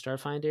edition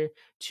Starfinder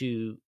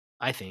to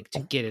I think, to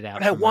get it out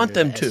but I from want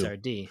under them the to.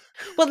 SRD.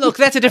 Well, look,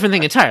 that's a different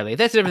thing entirely.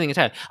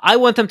 I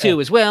want them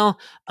to as well.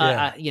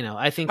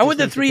 I think I want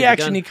the 3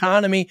 action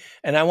economy,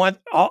 and I want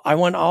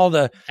all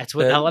the that's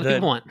what a lot of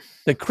people want.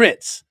 The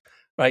crits,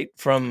 right,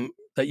 from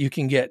that you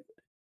can get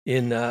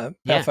in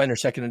Pathfinder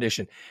 2nd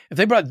Edition. If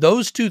they brought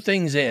those 2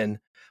 things in,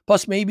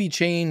 plus maybe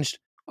changed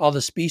all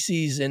the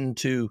species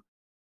into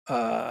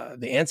the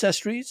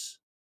ancestries,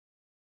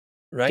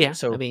 right? Yeah,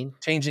 so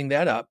changing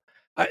that up.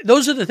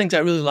 Those are the things I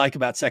really like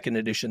about 2nd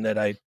Edition that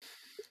I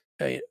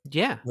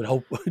would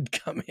hope would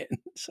come in.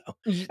 So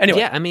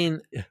anyway,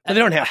 but they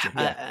don't have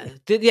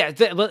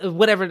to.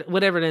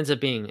 Whatever it ends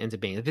up being.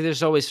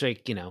 There's always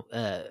like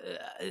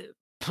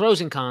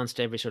pros and cons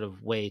to every sort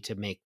of way to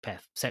make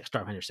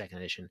Starfinder 2nd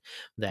Edition.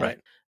 That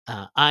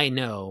I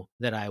know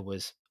that I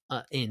was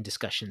in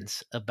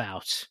discussions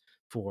about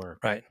for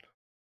a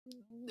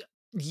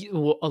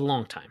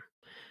long time.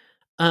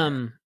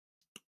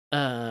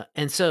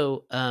 And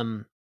so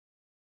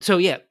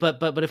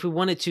but if we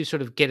wanted to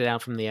sort of get it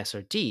out from the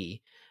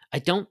SRD, I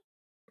don't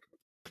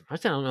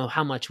know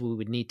how much we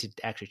would need to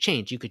actually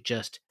change. You could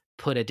just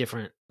put a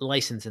different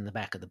license in the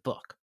back of the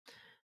book,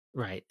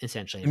 right?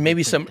 Essentially, and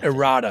maybe some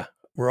errata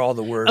where all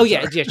the words. Oh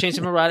yeah, change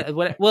some errata.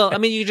 Well, I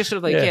mean, you just sort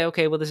of like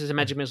okay, well, this is a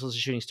magic missile, it's a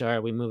shooting star.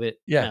 We move it,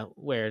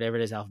 wherever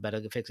it is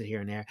alphabetical, fix it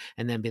here and there,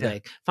 and then be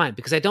like, fine,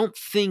 because I don't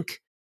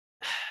think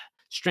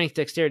strength,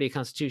 dexterity,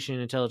 constitution,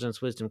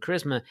 intelligence, wisdom,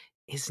 charisma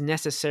is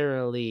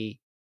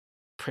necessarily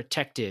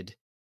protected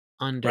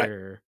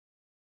under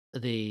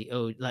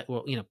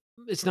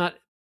it's not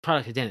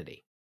product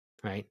identity,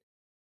 right?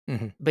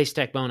 Mm-hmm. Base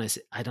stack bonus,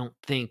 I don't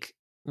think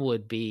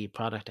would be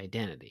product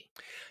identity.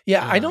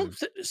 Yeah, I don't.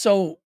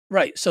 So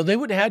they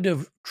would have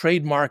to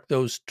trademark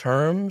those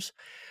terms,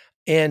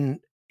 and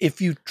if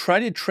you try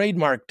to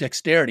trademark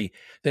dexterity,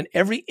 then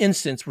every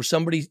instance where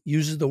somebody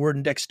uses the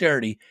word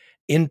dexterity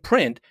in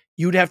print,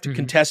 you'd have to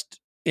contest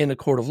in a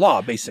court of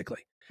law,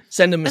 basically.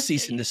 Send them a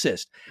cease and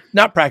desist.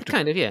 Not practical.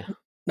 Kind of, yeah.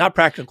 Not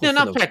practical. No,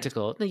 not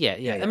practical.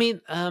 Yeah. I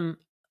mean,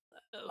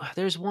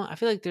 there's one. I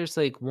feel like there's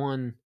like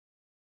one.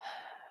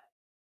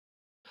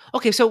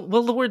 Okay, so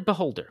the word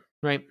beholder,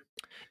 right,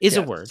 is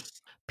a word.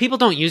 People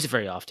don't use it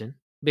very often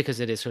because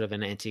it is sort of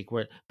an antique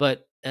word.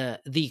 But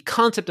the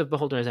concept of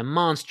beholder as a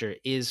monster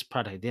is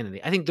product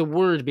identity. I think the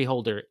word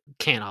beholder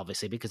can't,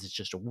 obviously, because it's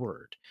just a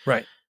word.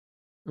 Right.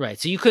 Right.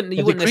 So you couldn't.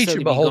 You wouldn't the creature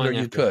beholder,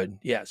 you could.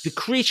 Yes. The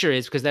creature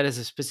is because that is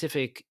a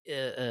specific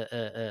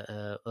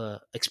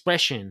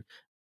expression,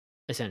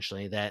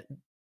 essentially, that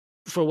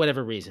for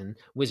whatever reason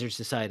Wizards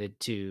decided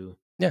to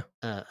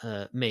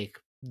make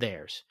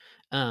theirs.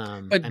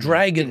 But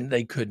dragon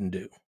they couldn't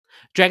do.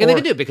 Dragon they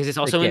can do because it's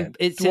also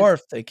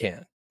dwarf they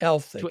can.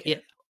 Elf they can. Yeah.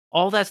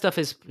 All that stuff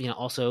is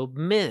also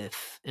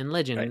myth and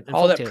legend. Right. And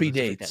all that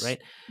predates like that,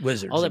 right?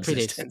 Wizards. All that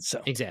predates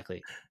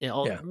exactly.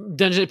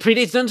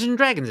 Predates Dungeons and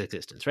Dragons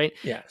existence, right?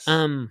 Yes.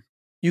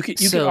 You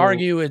could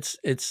argue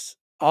it's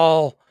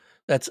all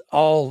that's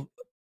all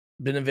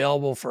been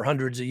available for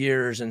hundreds of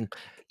years, and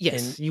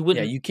you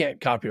wouldn't. Yeah, you can't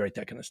copyright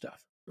that kind of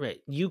stuff. Right.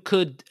 You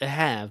could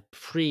have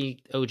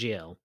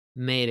pre-OGL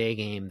made a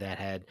game that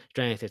had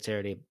strength,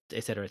 dexterity,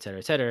 et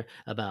cetera,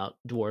 about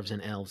dwarves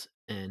and elves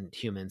and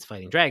humans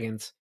fighting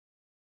dragons,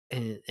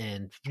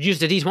 and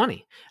used a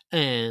D20.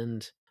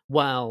 And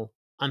while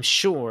I'm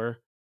sure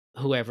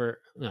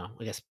whoever,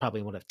 I guess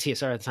probably would have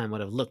TSR at the time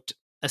would have looked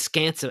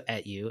askance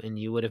at you, and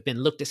you would have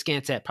been looked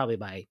askance at probably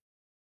by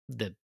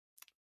the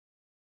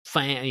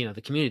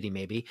the community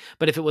maybe.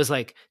 But if it was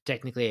like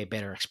technically a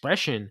better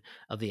expression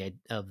of the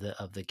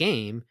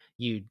game,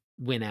 you'd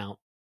win out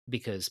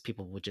because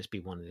people would just be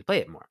wanting to play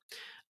it more.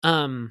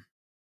 Where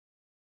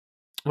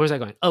was I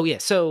going? Oh yeah,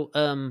 so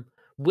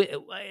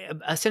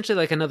essentially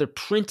like another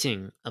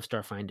printing of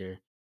Starfinder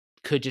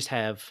could just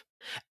have.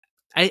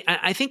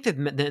 I think that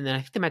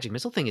the magic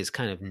missile thing is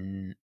kind of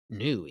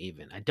new.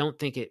 Even I don't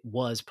think it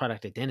was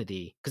product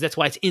identity because that's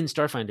why it's in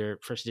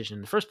Starfinder First Edition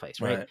in the first place,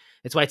 right?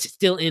 It's why it's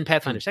still in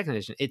Pathfinder Second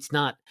Edition. It's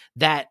not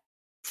that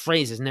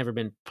phrase has never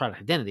been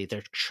product identity.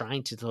 They're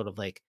trying to sort of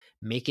like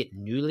make it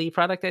newly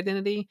product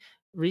identity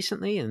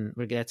recently, and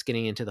that's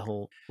getting into the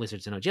whole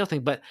Wizards and OGL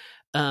thing. But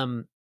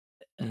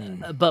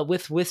but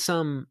with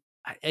some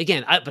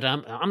again,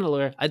 I'm the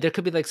lawyer. There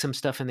could be like some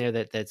stuff in there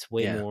that's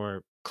way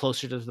more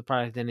closer to the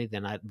product identity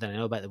than I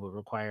know about that would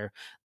require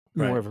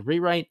more of a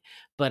rewrite.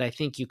 But I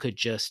think you could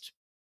just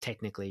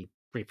technically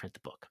reprint the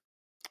book.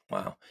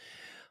 Wow.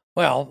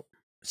 Well,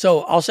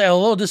 so I'll say I'm a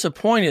little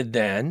disappointed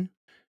then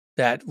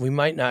that we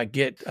might not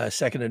get a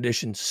second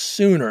edition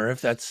sooner,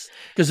 if that's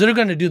because they're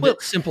going to do the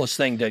simplest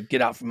thing to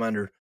get out from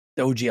under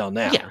the OGL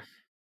now.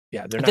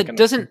 Yeah, they're not going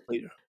to.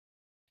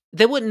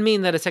 That wouldn't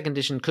mean that a second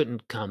edition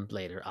couldn't come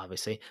later,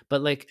 obviously.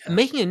 But like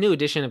making a new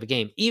edition of a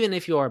game, even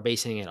if you are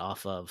basing it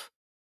off of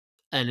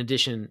an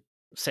edition,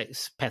 say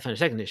Pathfinder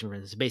Second Edition, for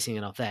instance, basing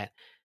it off that,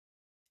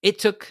 it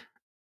took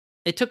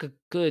a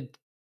good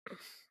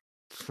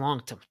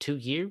long time, 2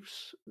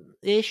 years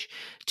ish,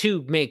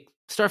 to make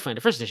Starfinder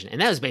First Edition,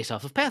 and that was based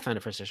off of Pathfinder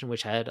First Edition,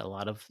 which had a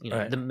lot of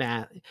the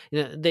math,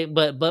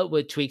 but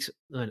with tweaks.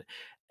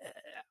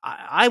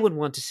 I would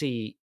want to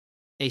see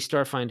a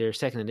Starfinder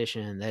Second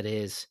Edition that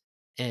is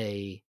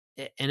an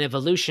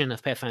evolution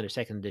of Pathfinder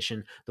Second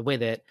Edition, the way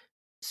that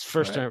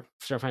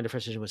Starfinder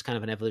First Edition was kind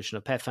of an evolution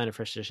of Pathfinder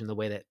First Edition, the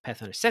way that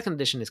Pathfinder Second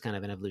Edition is kind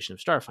of an evolution of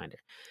Starfinder,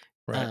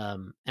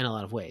 in a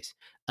lot of ways.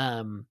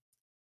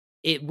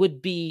 It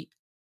would be,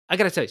 I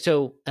gotta tell you,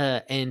 so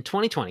in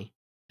 2020,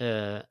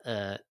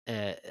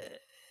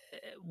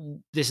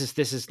 this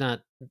is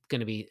not going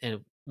to be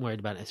worried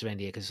about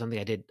Estrandia because it's something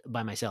I did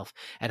by myself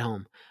at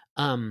home.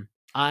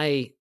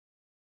 I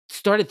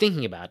started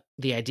thinking about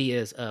the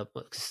ideas of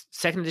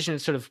Second Edition.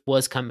 Sort of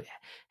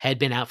had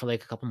been out for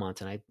like a couple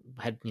months, and I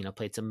had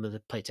played some of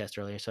the playtest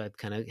earlier, so I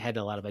kind of had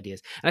a lot of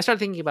ideas. And I started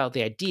thinking about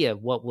the idea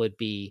of what would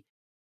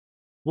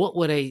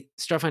a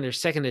Starfinder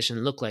Second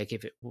Edition look like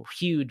if it were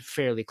hewed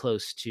fairly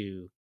close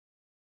to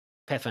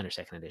Pathfinder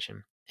Second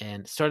Edition,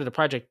 and started a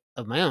project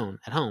of my own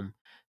at home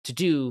to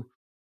do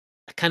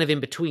a kind of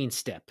in between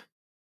step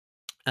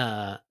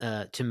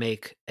to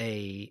make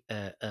a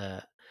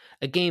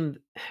game,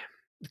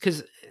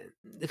 because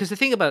the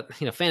thing about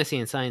fantasy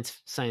and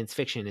science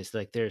fiction is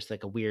like there's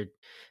like a weird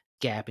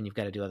gap and you've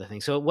got to do other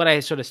things. So what I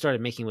sort of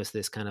started making was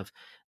this kind of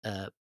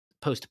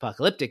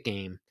post-apocalyptic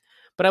game,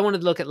 but I wanted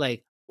to look at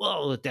like,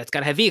 well, that's got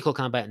to have vehicle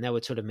combat, and that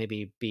would sort of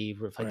maybe be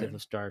reflective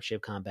of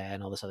starship combat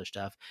and all this other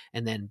stuff.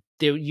 And then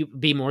there you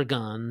be more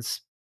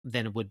guns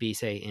than it would be,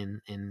 say,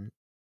 in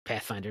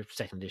Pathfinder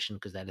Second Edition,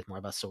 because that is more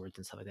about swords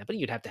and stuff like that. But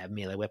you'd have to have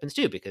melee weapons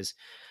too, because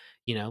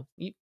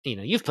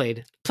you've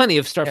played plenty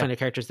of Starfinder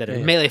characters that are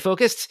melee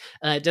focused.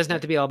 It doesn't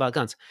have to be all about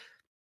guns.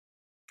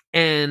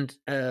 And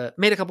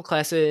made a couple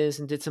classes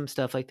and did some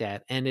stuff like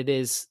that, and it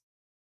is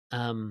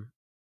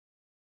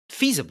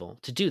feasible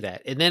to do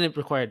that. And then it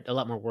required a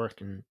lot more work,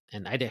 and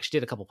I actually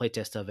did a couple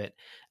playtests of it,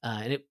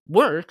 and it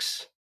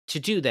works to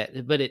do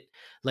that. But it,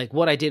 like,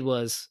 what I did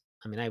was,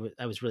 I mean,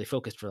 I was really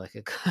focused for like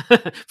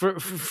for a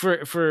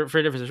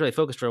difference. I was really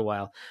focused for a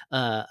while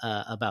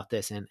about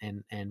this,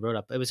 and wrote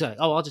up. It was like,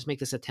 oh, I'll just make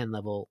this a 10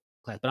 level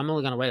class, but I'm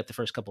only going to write up the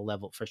first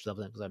level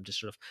because I'm just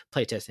sort of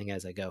playtesting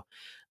as I go.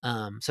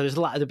 So there's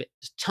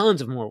there's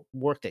tons of more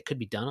work that could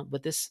be done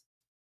with this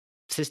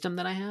system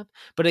that I have.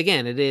 But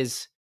again,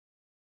 it's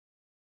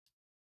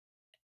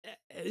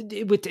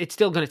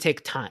still going to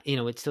take time.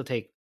 It still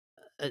take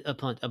a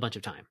bunch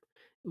of time,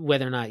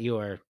 whether or not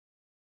you're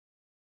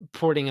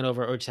porting it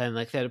over or something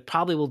like that. It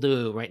probably will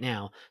do right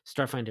now.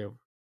 Starfinder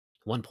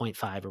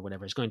 1.5 or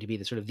whatever is going to be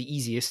the sort of the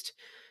easiest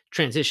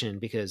transition,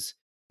 because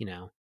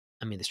the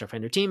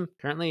Starfinder team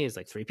currently is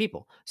like 3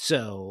 people,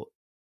 so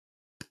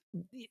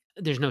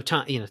there's no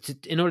time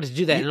in order to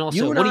do that. And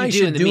also, what do you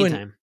do in the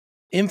meantime?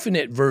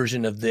 Infinite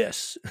version of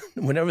this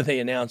whenever they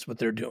announce what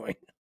they're doing.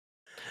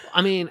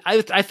 I mean,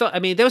 I thought,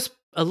 there was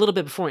a little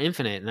bit before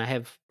Infinite, and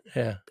I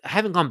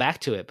haven't gone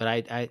back to it, but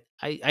I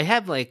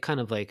have like kind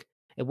of like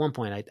at one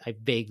point I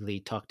vaguely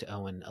talked to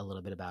Owen a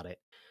little bit about it,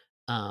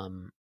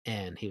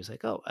 and he was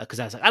like, oh, because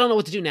I was like, I don't know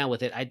what to do now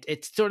with it.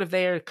 It's sort of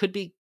there. Could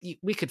be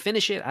we could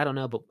finish it. I don't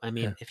know, but I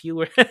mean, if you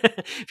were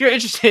if you're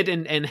interested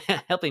in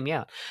helping me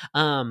out,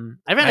 I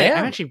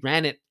actually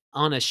ran it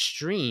on a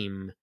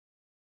stream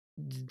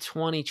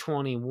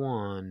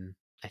 2021,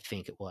 I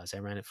think it was. I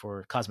ran it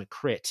for Cosmic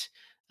Crit.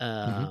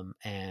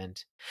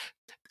 And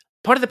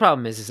part of the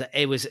problem is that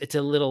it's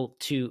a little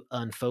too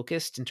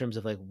unfocused in terms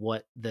of like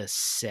what the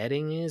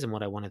setting is and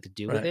what I wanted to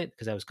do with it,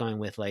 because I was going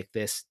with like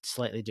this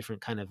slightly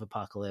different kind of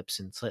apocalypse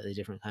and slightly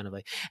different kind of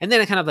like, and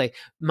then I kind of like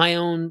my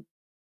own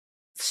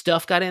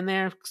stuff got in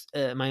there,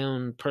 my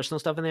own personal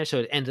stuff in there, so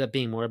it ended up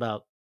being more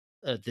about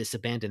this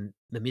abandoned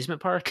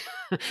amusement park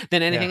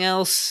than anything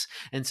else.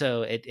 And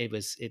so it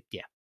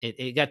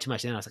got too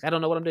much. And then I was like, I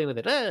don't know what I'm doing with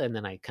it. And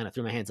then I kind of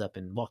threw my hands up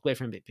and walked away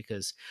from it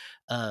because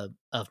of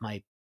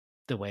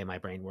the way my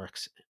brain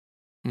works.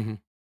 Mm-hmm.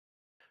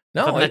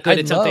 No, if I'm not good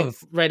at something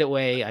right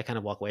away, I kind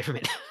of walk away from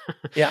it.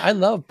 Yeah, I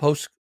love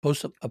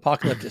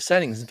post-apocalyptic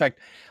settings. In fact,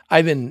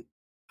 I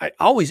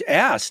always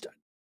asked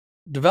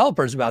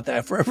developers about that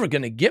if we're ever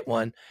going to get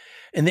one.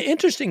 And the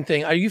interesting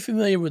thing, are you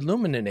familiar with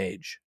Luminant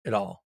Age at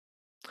all?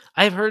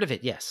 I've heard of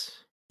it,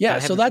 yes. Yeah,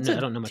 so that's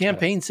a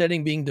campaign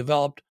setting being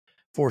developed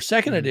for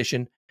Second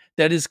Edition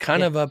that is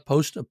kind of a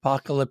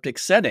post-apocalyptic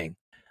setting.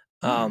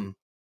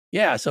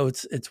 Yeah, so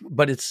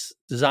it's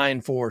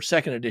designed for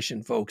Second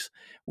Edition folks,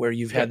 where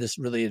you've had this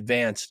really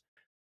advanced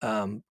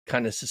kind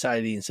of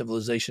society and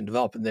civilization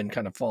develop and then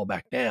kind of fall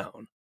back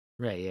down.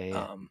 Right,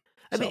 yeah.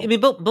 I mean,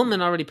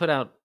 Bullman already put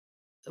out,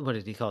 what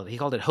did he call it? He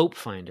called it Hope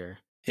Finder,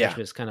 which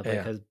was kind of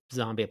like a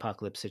zombie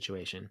apocalypse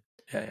situation.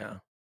 Yeah.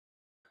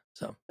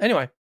 So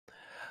anyway,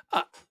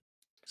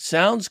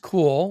 sounds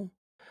cool.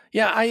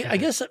 Yeah, I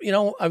guess,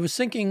 I was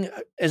thinking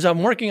as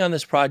I'm working on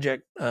this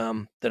project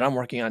that I'm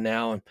working on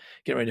now and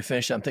getting ready to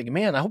finish, I'm thinking,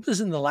 man, I hope this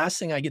isn't the last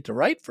thing I get to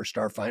write for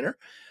Starfinder,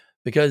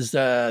 because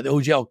the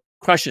OGL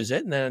crushes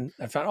it. And then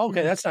I found,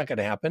 okay, that's not going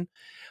to happen.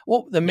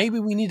 Well, then maybe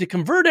we need to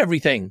convert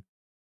everything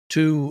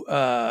to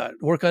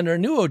work under a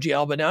new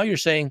OGL. But now you're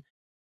saying,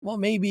 well,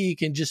 maybe it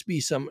can just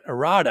be some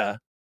errata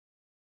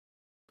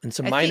and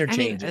some minor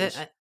changes.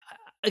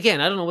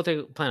 again, I don't know what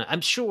they're planning.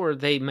 I'm sure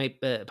they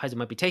might, Paizo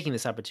might be taking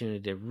this opportunity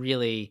to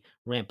really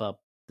ramp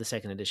up the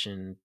second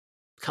edition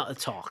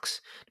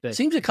talks.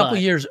 Seems a couple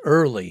years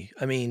early.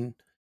 I mean,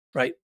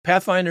 right?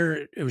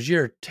 Pathfinder, it was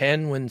year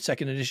 10 when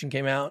second edition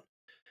came out,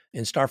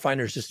 and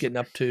Starfinder's just getting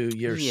up to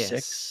year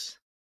 6.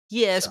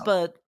 Yes, so.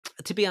 But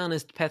to be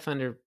honest,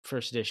 Pathfinder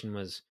first edition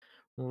was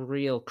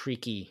real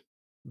creaky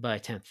by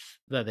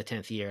the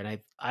 10th year, and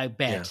I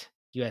bet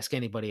you ask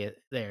anybody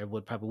there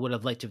would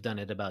have liked to have done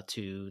it about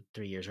 2-3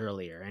 years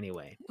earlier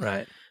anyway.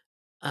 Right.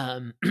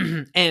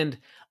 And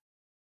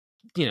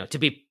to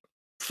be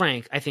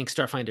frank, I think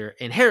Starfinder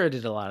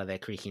inherited a lot of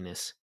that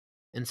creakiness,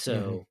 and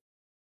so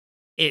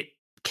it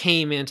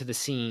came into the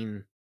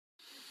scene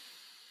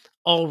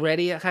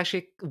already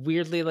actually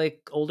weirdly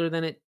like older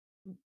than it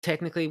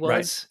technically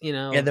was, right.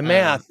 Yeah, the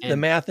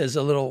math is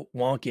a little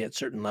wonky at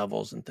certain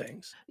levels and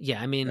things.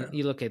 Yeah, I mean,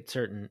 you look at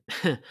certain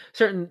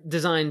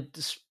design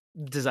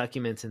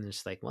documents and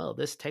it's like, well,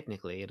 this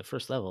technically at a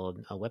first level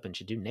a weapon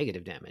should do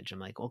negative damage. I'm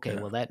like, okay,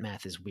 well that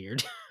math is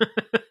weird.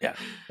 Yeah.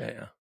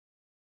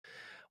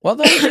 Well,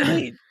 that would be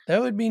neat.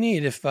 That would be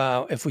neat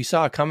if we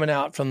saw coming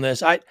out from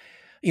this. I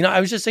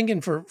was just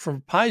thinking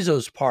from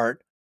Paizo's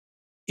part,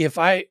 if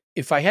I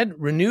had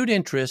renewed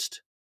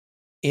interest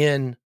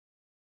in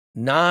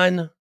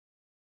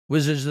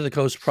non-Wizards of the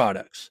Coast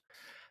products,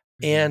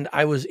 and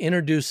I was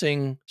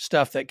introducing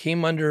stuff that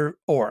came under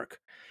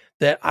Orc,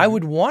 that I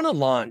would want to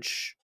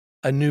launch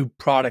a new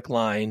product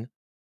line,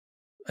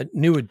 a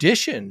new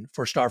edition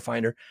for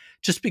Starfinder,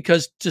 just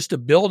to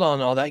build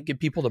on all that, get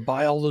people to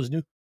buy all those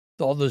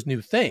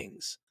new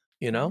things,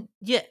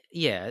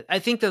 Yeah. I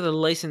think that the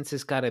license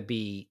has got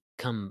to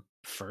come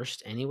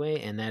first anyway,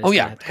 and that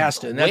it has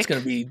to, and that's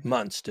going to be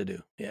months to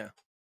do. Yeah,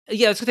 it's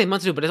going to take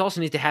months to do, but it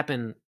also needs to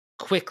happen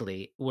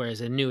quickly, whereas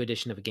a new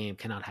edition of a game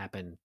cannot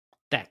happen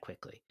that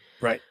quickly.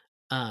 Right.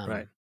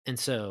 Right. And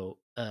so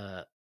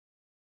the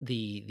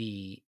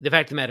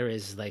fact of the matter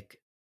is, like,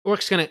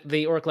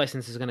 the Orc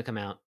license is gonna come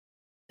out,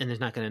 and there's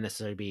not gonna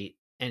necessarily be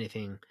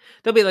anything.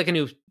 There'll be like a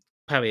new,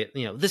 probably,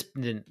 this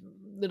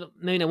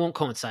maybe it won't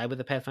coincide with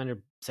the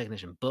Pathfinder second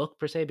edition book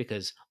per se,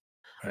 because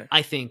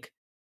I think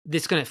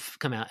this is gonna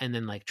come out, and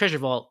then like Treasure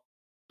Vault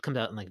comes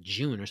out in like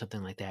June or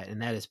something like that,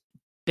 and that has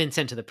been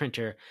sent to the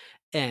printer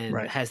and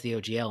has the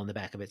OGL in the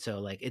back of it. So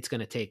like it's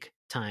going to take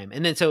time.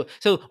 And then so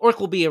Orc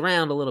will be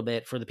around a little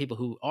bit for the people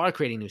who are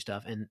creating new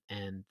stuff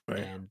and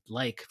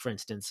like, for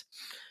instance,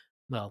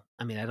 well,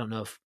 I mean, I don't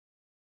know if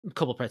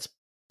Cobalt Pret's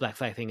Black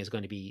Flag thing is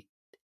going to be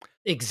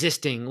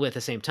existing with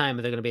the same time,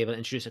 but they're going to be able to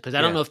introduce it, because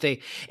I don't know if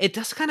it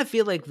does kind of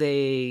feel like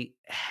they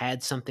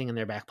had something in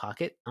their back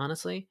pocket,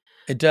 honestly.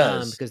 It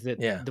does, because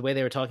the way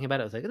they were talking about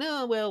it, I was like,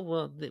 no,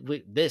 well,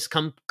 this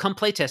come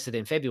play test it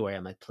in February.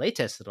 I'm like, play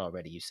tested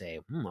already? You say,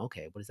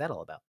 okay, what is that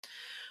all about?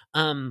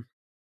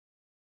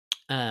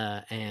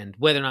 And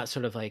whether or not,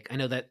 sort of like, I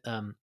know that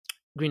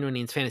Green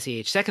Ronin's Fantasy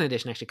Age second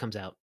edition actually comes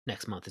out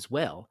next month as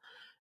well,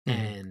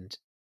 and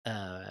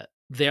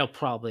they'll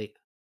probably,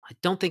 I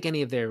don't think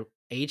any of their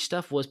Age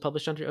stuff was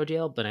published under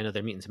OGL, but I know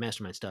their Mutants and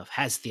Mastermind stuff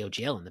has the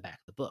OGL in the back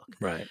of the book,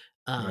 right?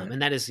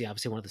 And that is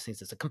obviously one of those things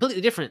that's completely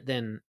different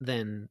than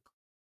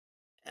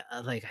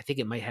like, I think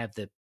it might have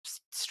the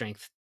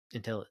strength,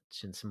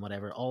 intelligence, and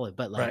whatever, all of it,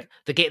 but like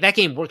that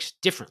game works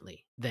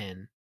differently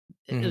than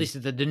at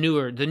least the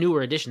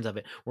newer editions of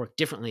it work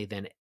differently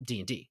than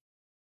D&D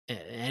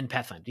and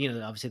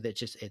Pathfinder. Obviously that's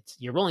just, it's,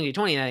 you're rolling a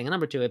 20 and adding a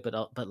number to it,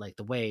 but like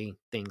the way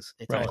things,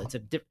 it's all, it's a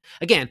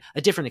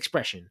different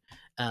expression,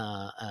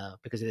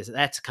 because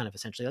that's kind of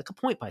essentially like a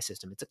point buy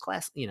system. It's a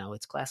class,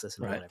 it's classless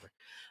and whatever.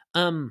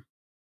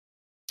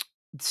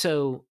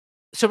 So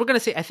we're gonna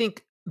say, I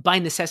think, by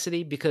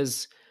necessity,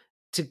 because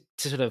to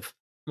sort of,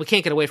 we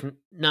can't get away from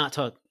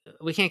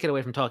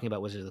talking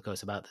about Wizards of the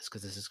Coast about this,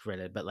 because this is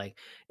credited, but like,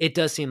 it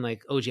does seem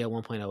like OGL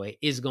 1.08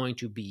 is going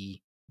to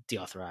be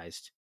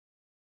deauthorized.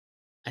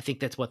 I think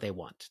that's what they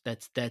want.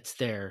 That's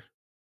their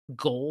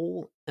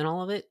goal and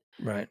all of it,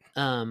 right?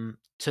 So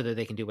that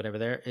they can do whatever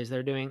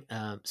they're doing.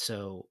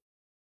 So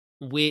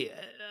we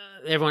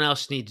everyone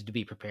else needed to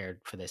be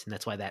prepared for this, and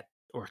that's why that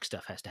Orc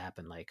stuff has to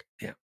happen, like,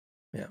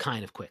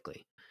 kind of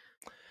quickly.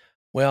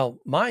 Well,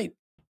 my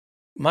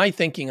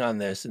thinking on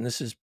this, and this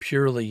is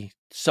purely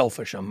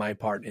selfish on my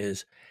part,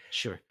 is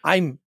sure,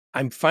 I'm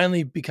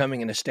finally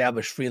becoming an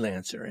established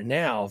freelancer, and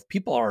now if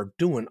people are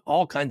doing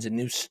all kinds of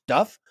new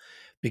stuff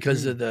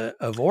because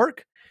of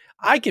Orc,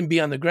 I can be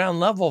on the ground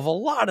level of a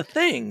lot of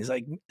things,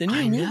 like the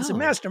new Mutants and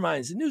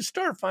Masterminds, the new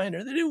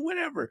Starfinder, the new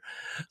whatever.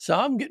 So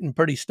I'm getting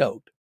pretty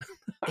stoked.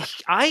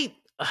 I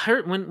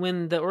heard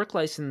when the Orc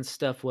license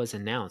stuff was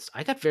announced,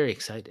 I got very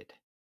excited.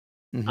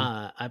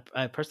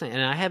 I personally,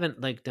 and I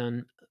haven't like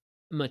done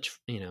much,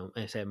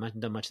 I said,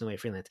 done much in the way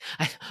of freelance.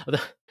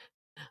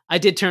 I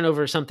did turn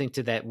over something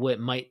to that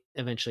might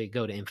eventually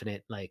go to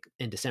Infinite, like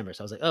in December.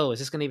 So I was like, oh, is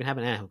this going to even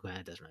happen?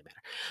 It doesn't really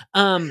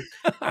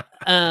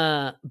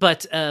matter.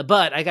 But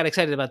I got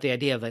excited about the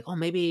idea of like, oh,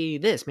 maybe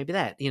this, maybe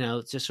that,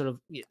 it's just sort of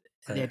the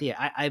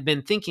idea. I've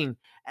been thinking,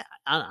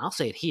 I'll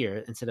say it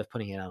here instead of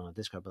putting it out on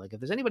Discord, but like, if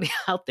there's anybody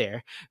out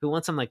there who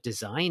wants some like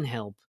design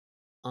help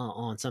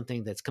on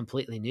something that's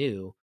completely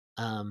new,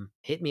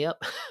 hit me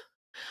up.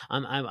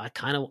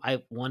 I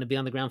want to be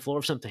on the ground floor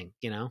of something,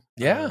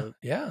 Yeah.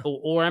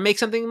 Or I make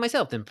something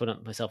myself, then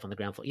put myself on the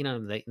ground floor.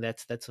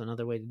 That's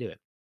another way to do it.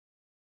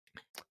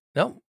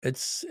 No,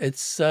 it's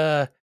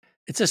a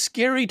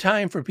scary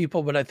time for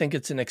people, but I think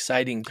it's an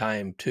exciting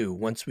time too.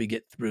 Once we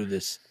get through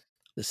this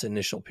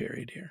initial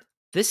period here,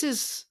 this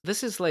is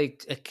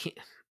like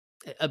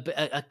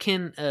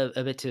akin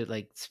a bit to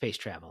like space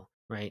travel,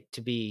 right?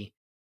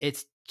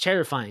 It's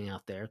terrifying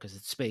out there because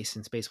it's space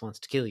and space wants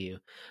to kill you.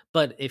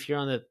 But if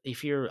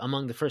you're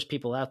among the first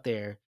people out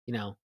there,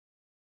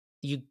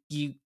 you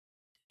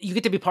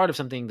get to be part of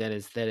something that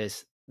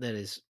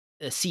is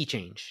a sea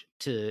change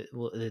to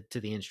the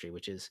industry,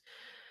 which is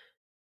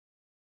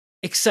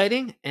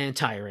exciting and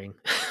tiring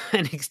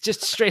and it's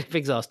just straight up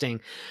exhausting.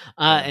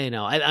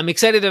 I'm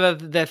excited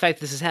about the fact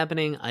this is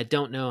happening. I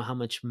don't know how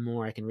much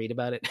more I can read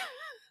about it.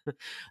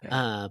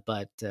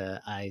 But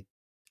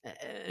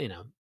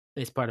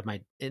it's part of my,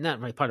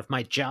 not really part of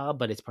my job,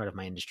 but it's part of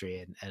my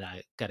industry, and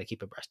I got to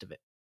keep abreast of it.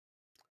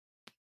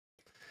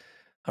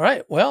 All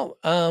right. Well,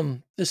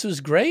 this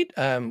was great.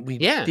 We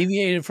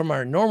deviated from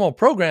our normal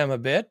program a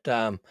bit.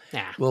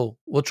 We'll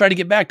try to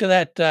get back to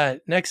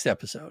that next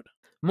episode.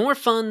 More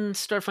fun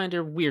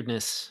Starfinder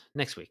weirdness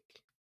next week.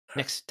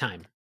 Next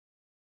time.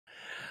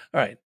 All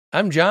right.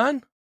 I'm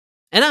John.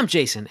 And I'm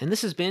Jason, and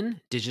this has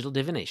been Digital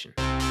Divination.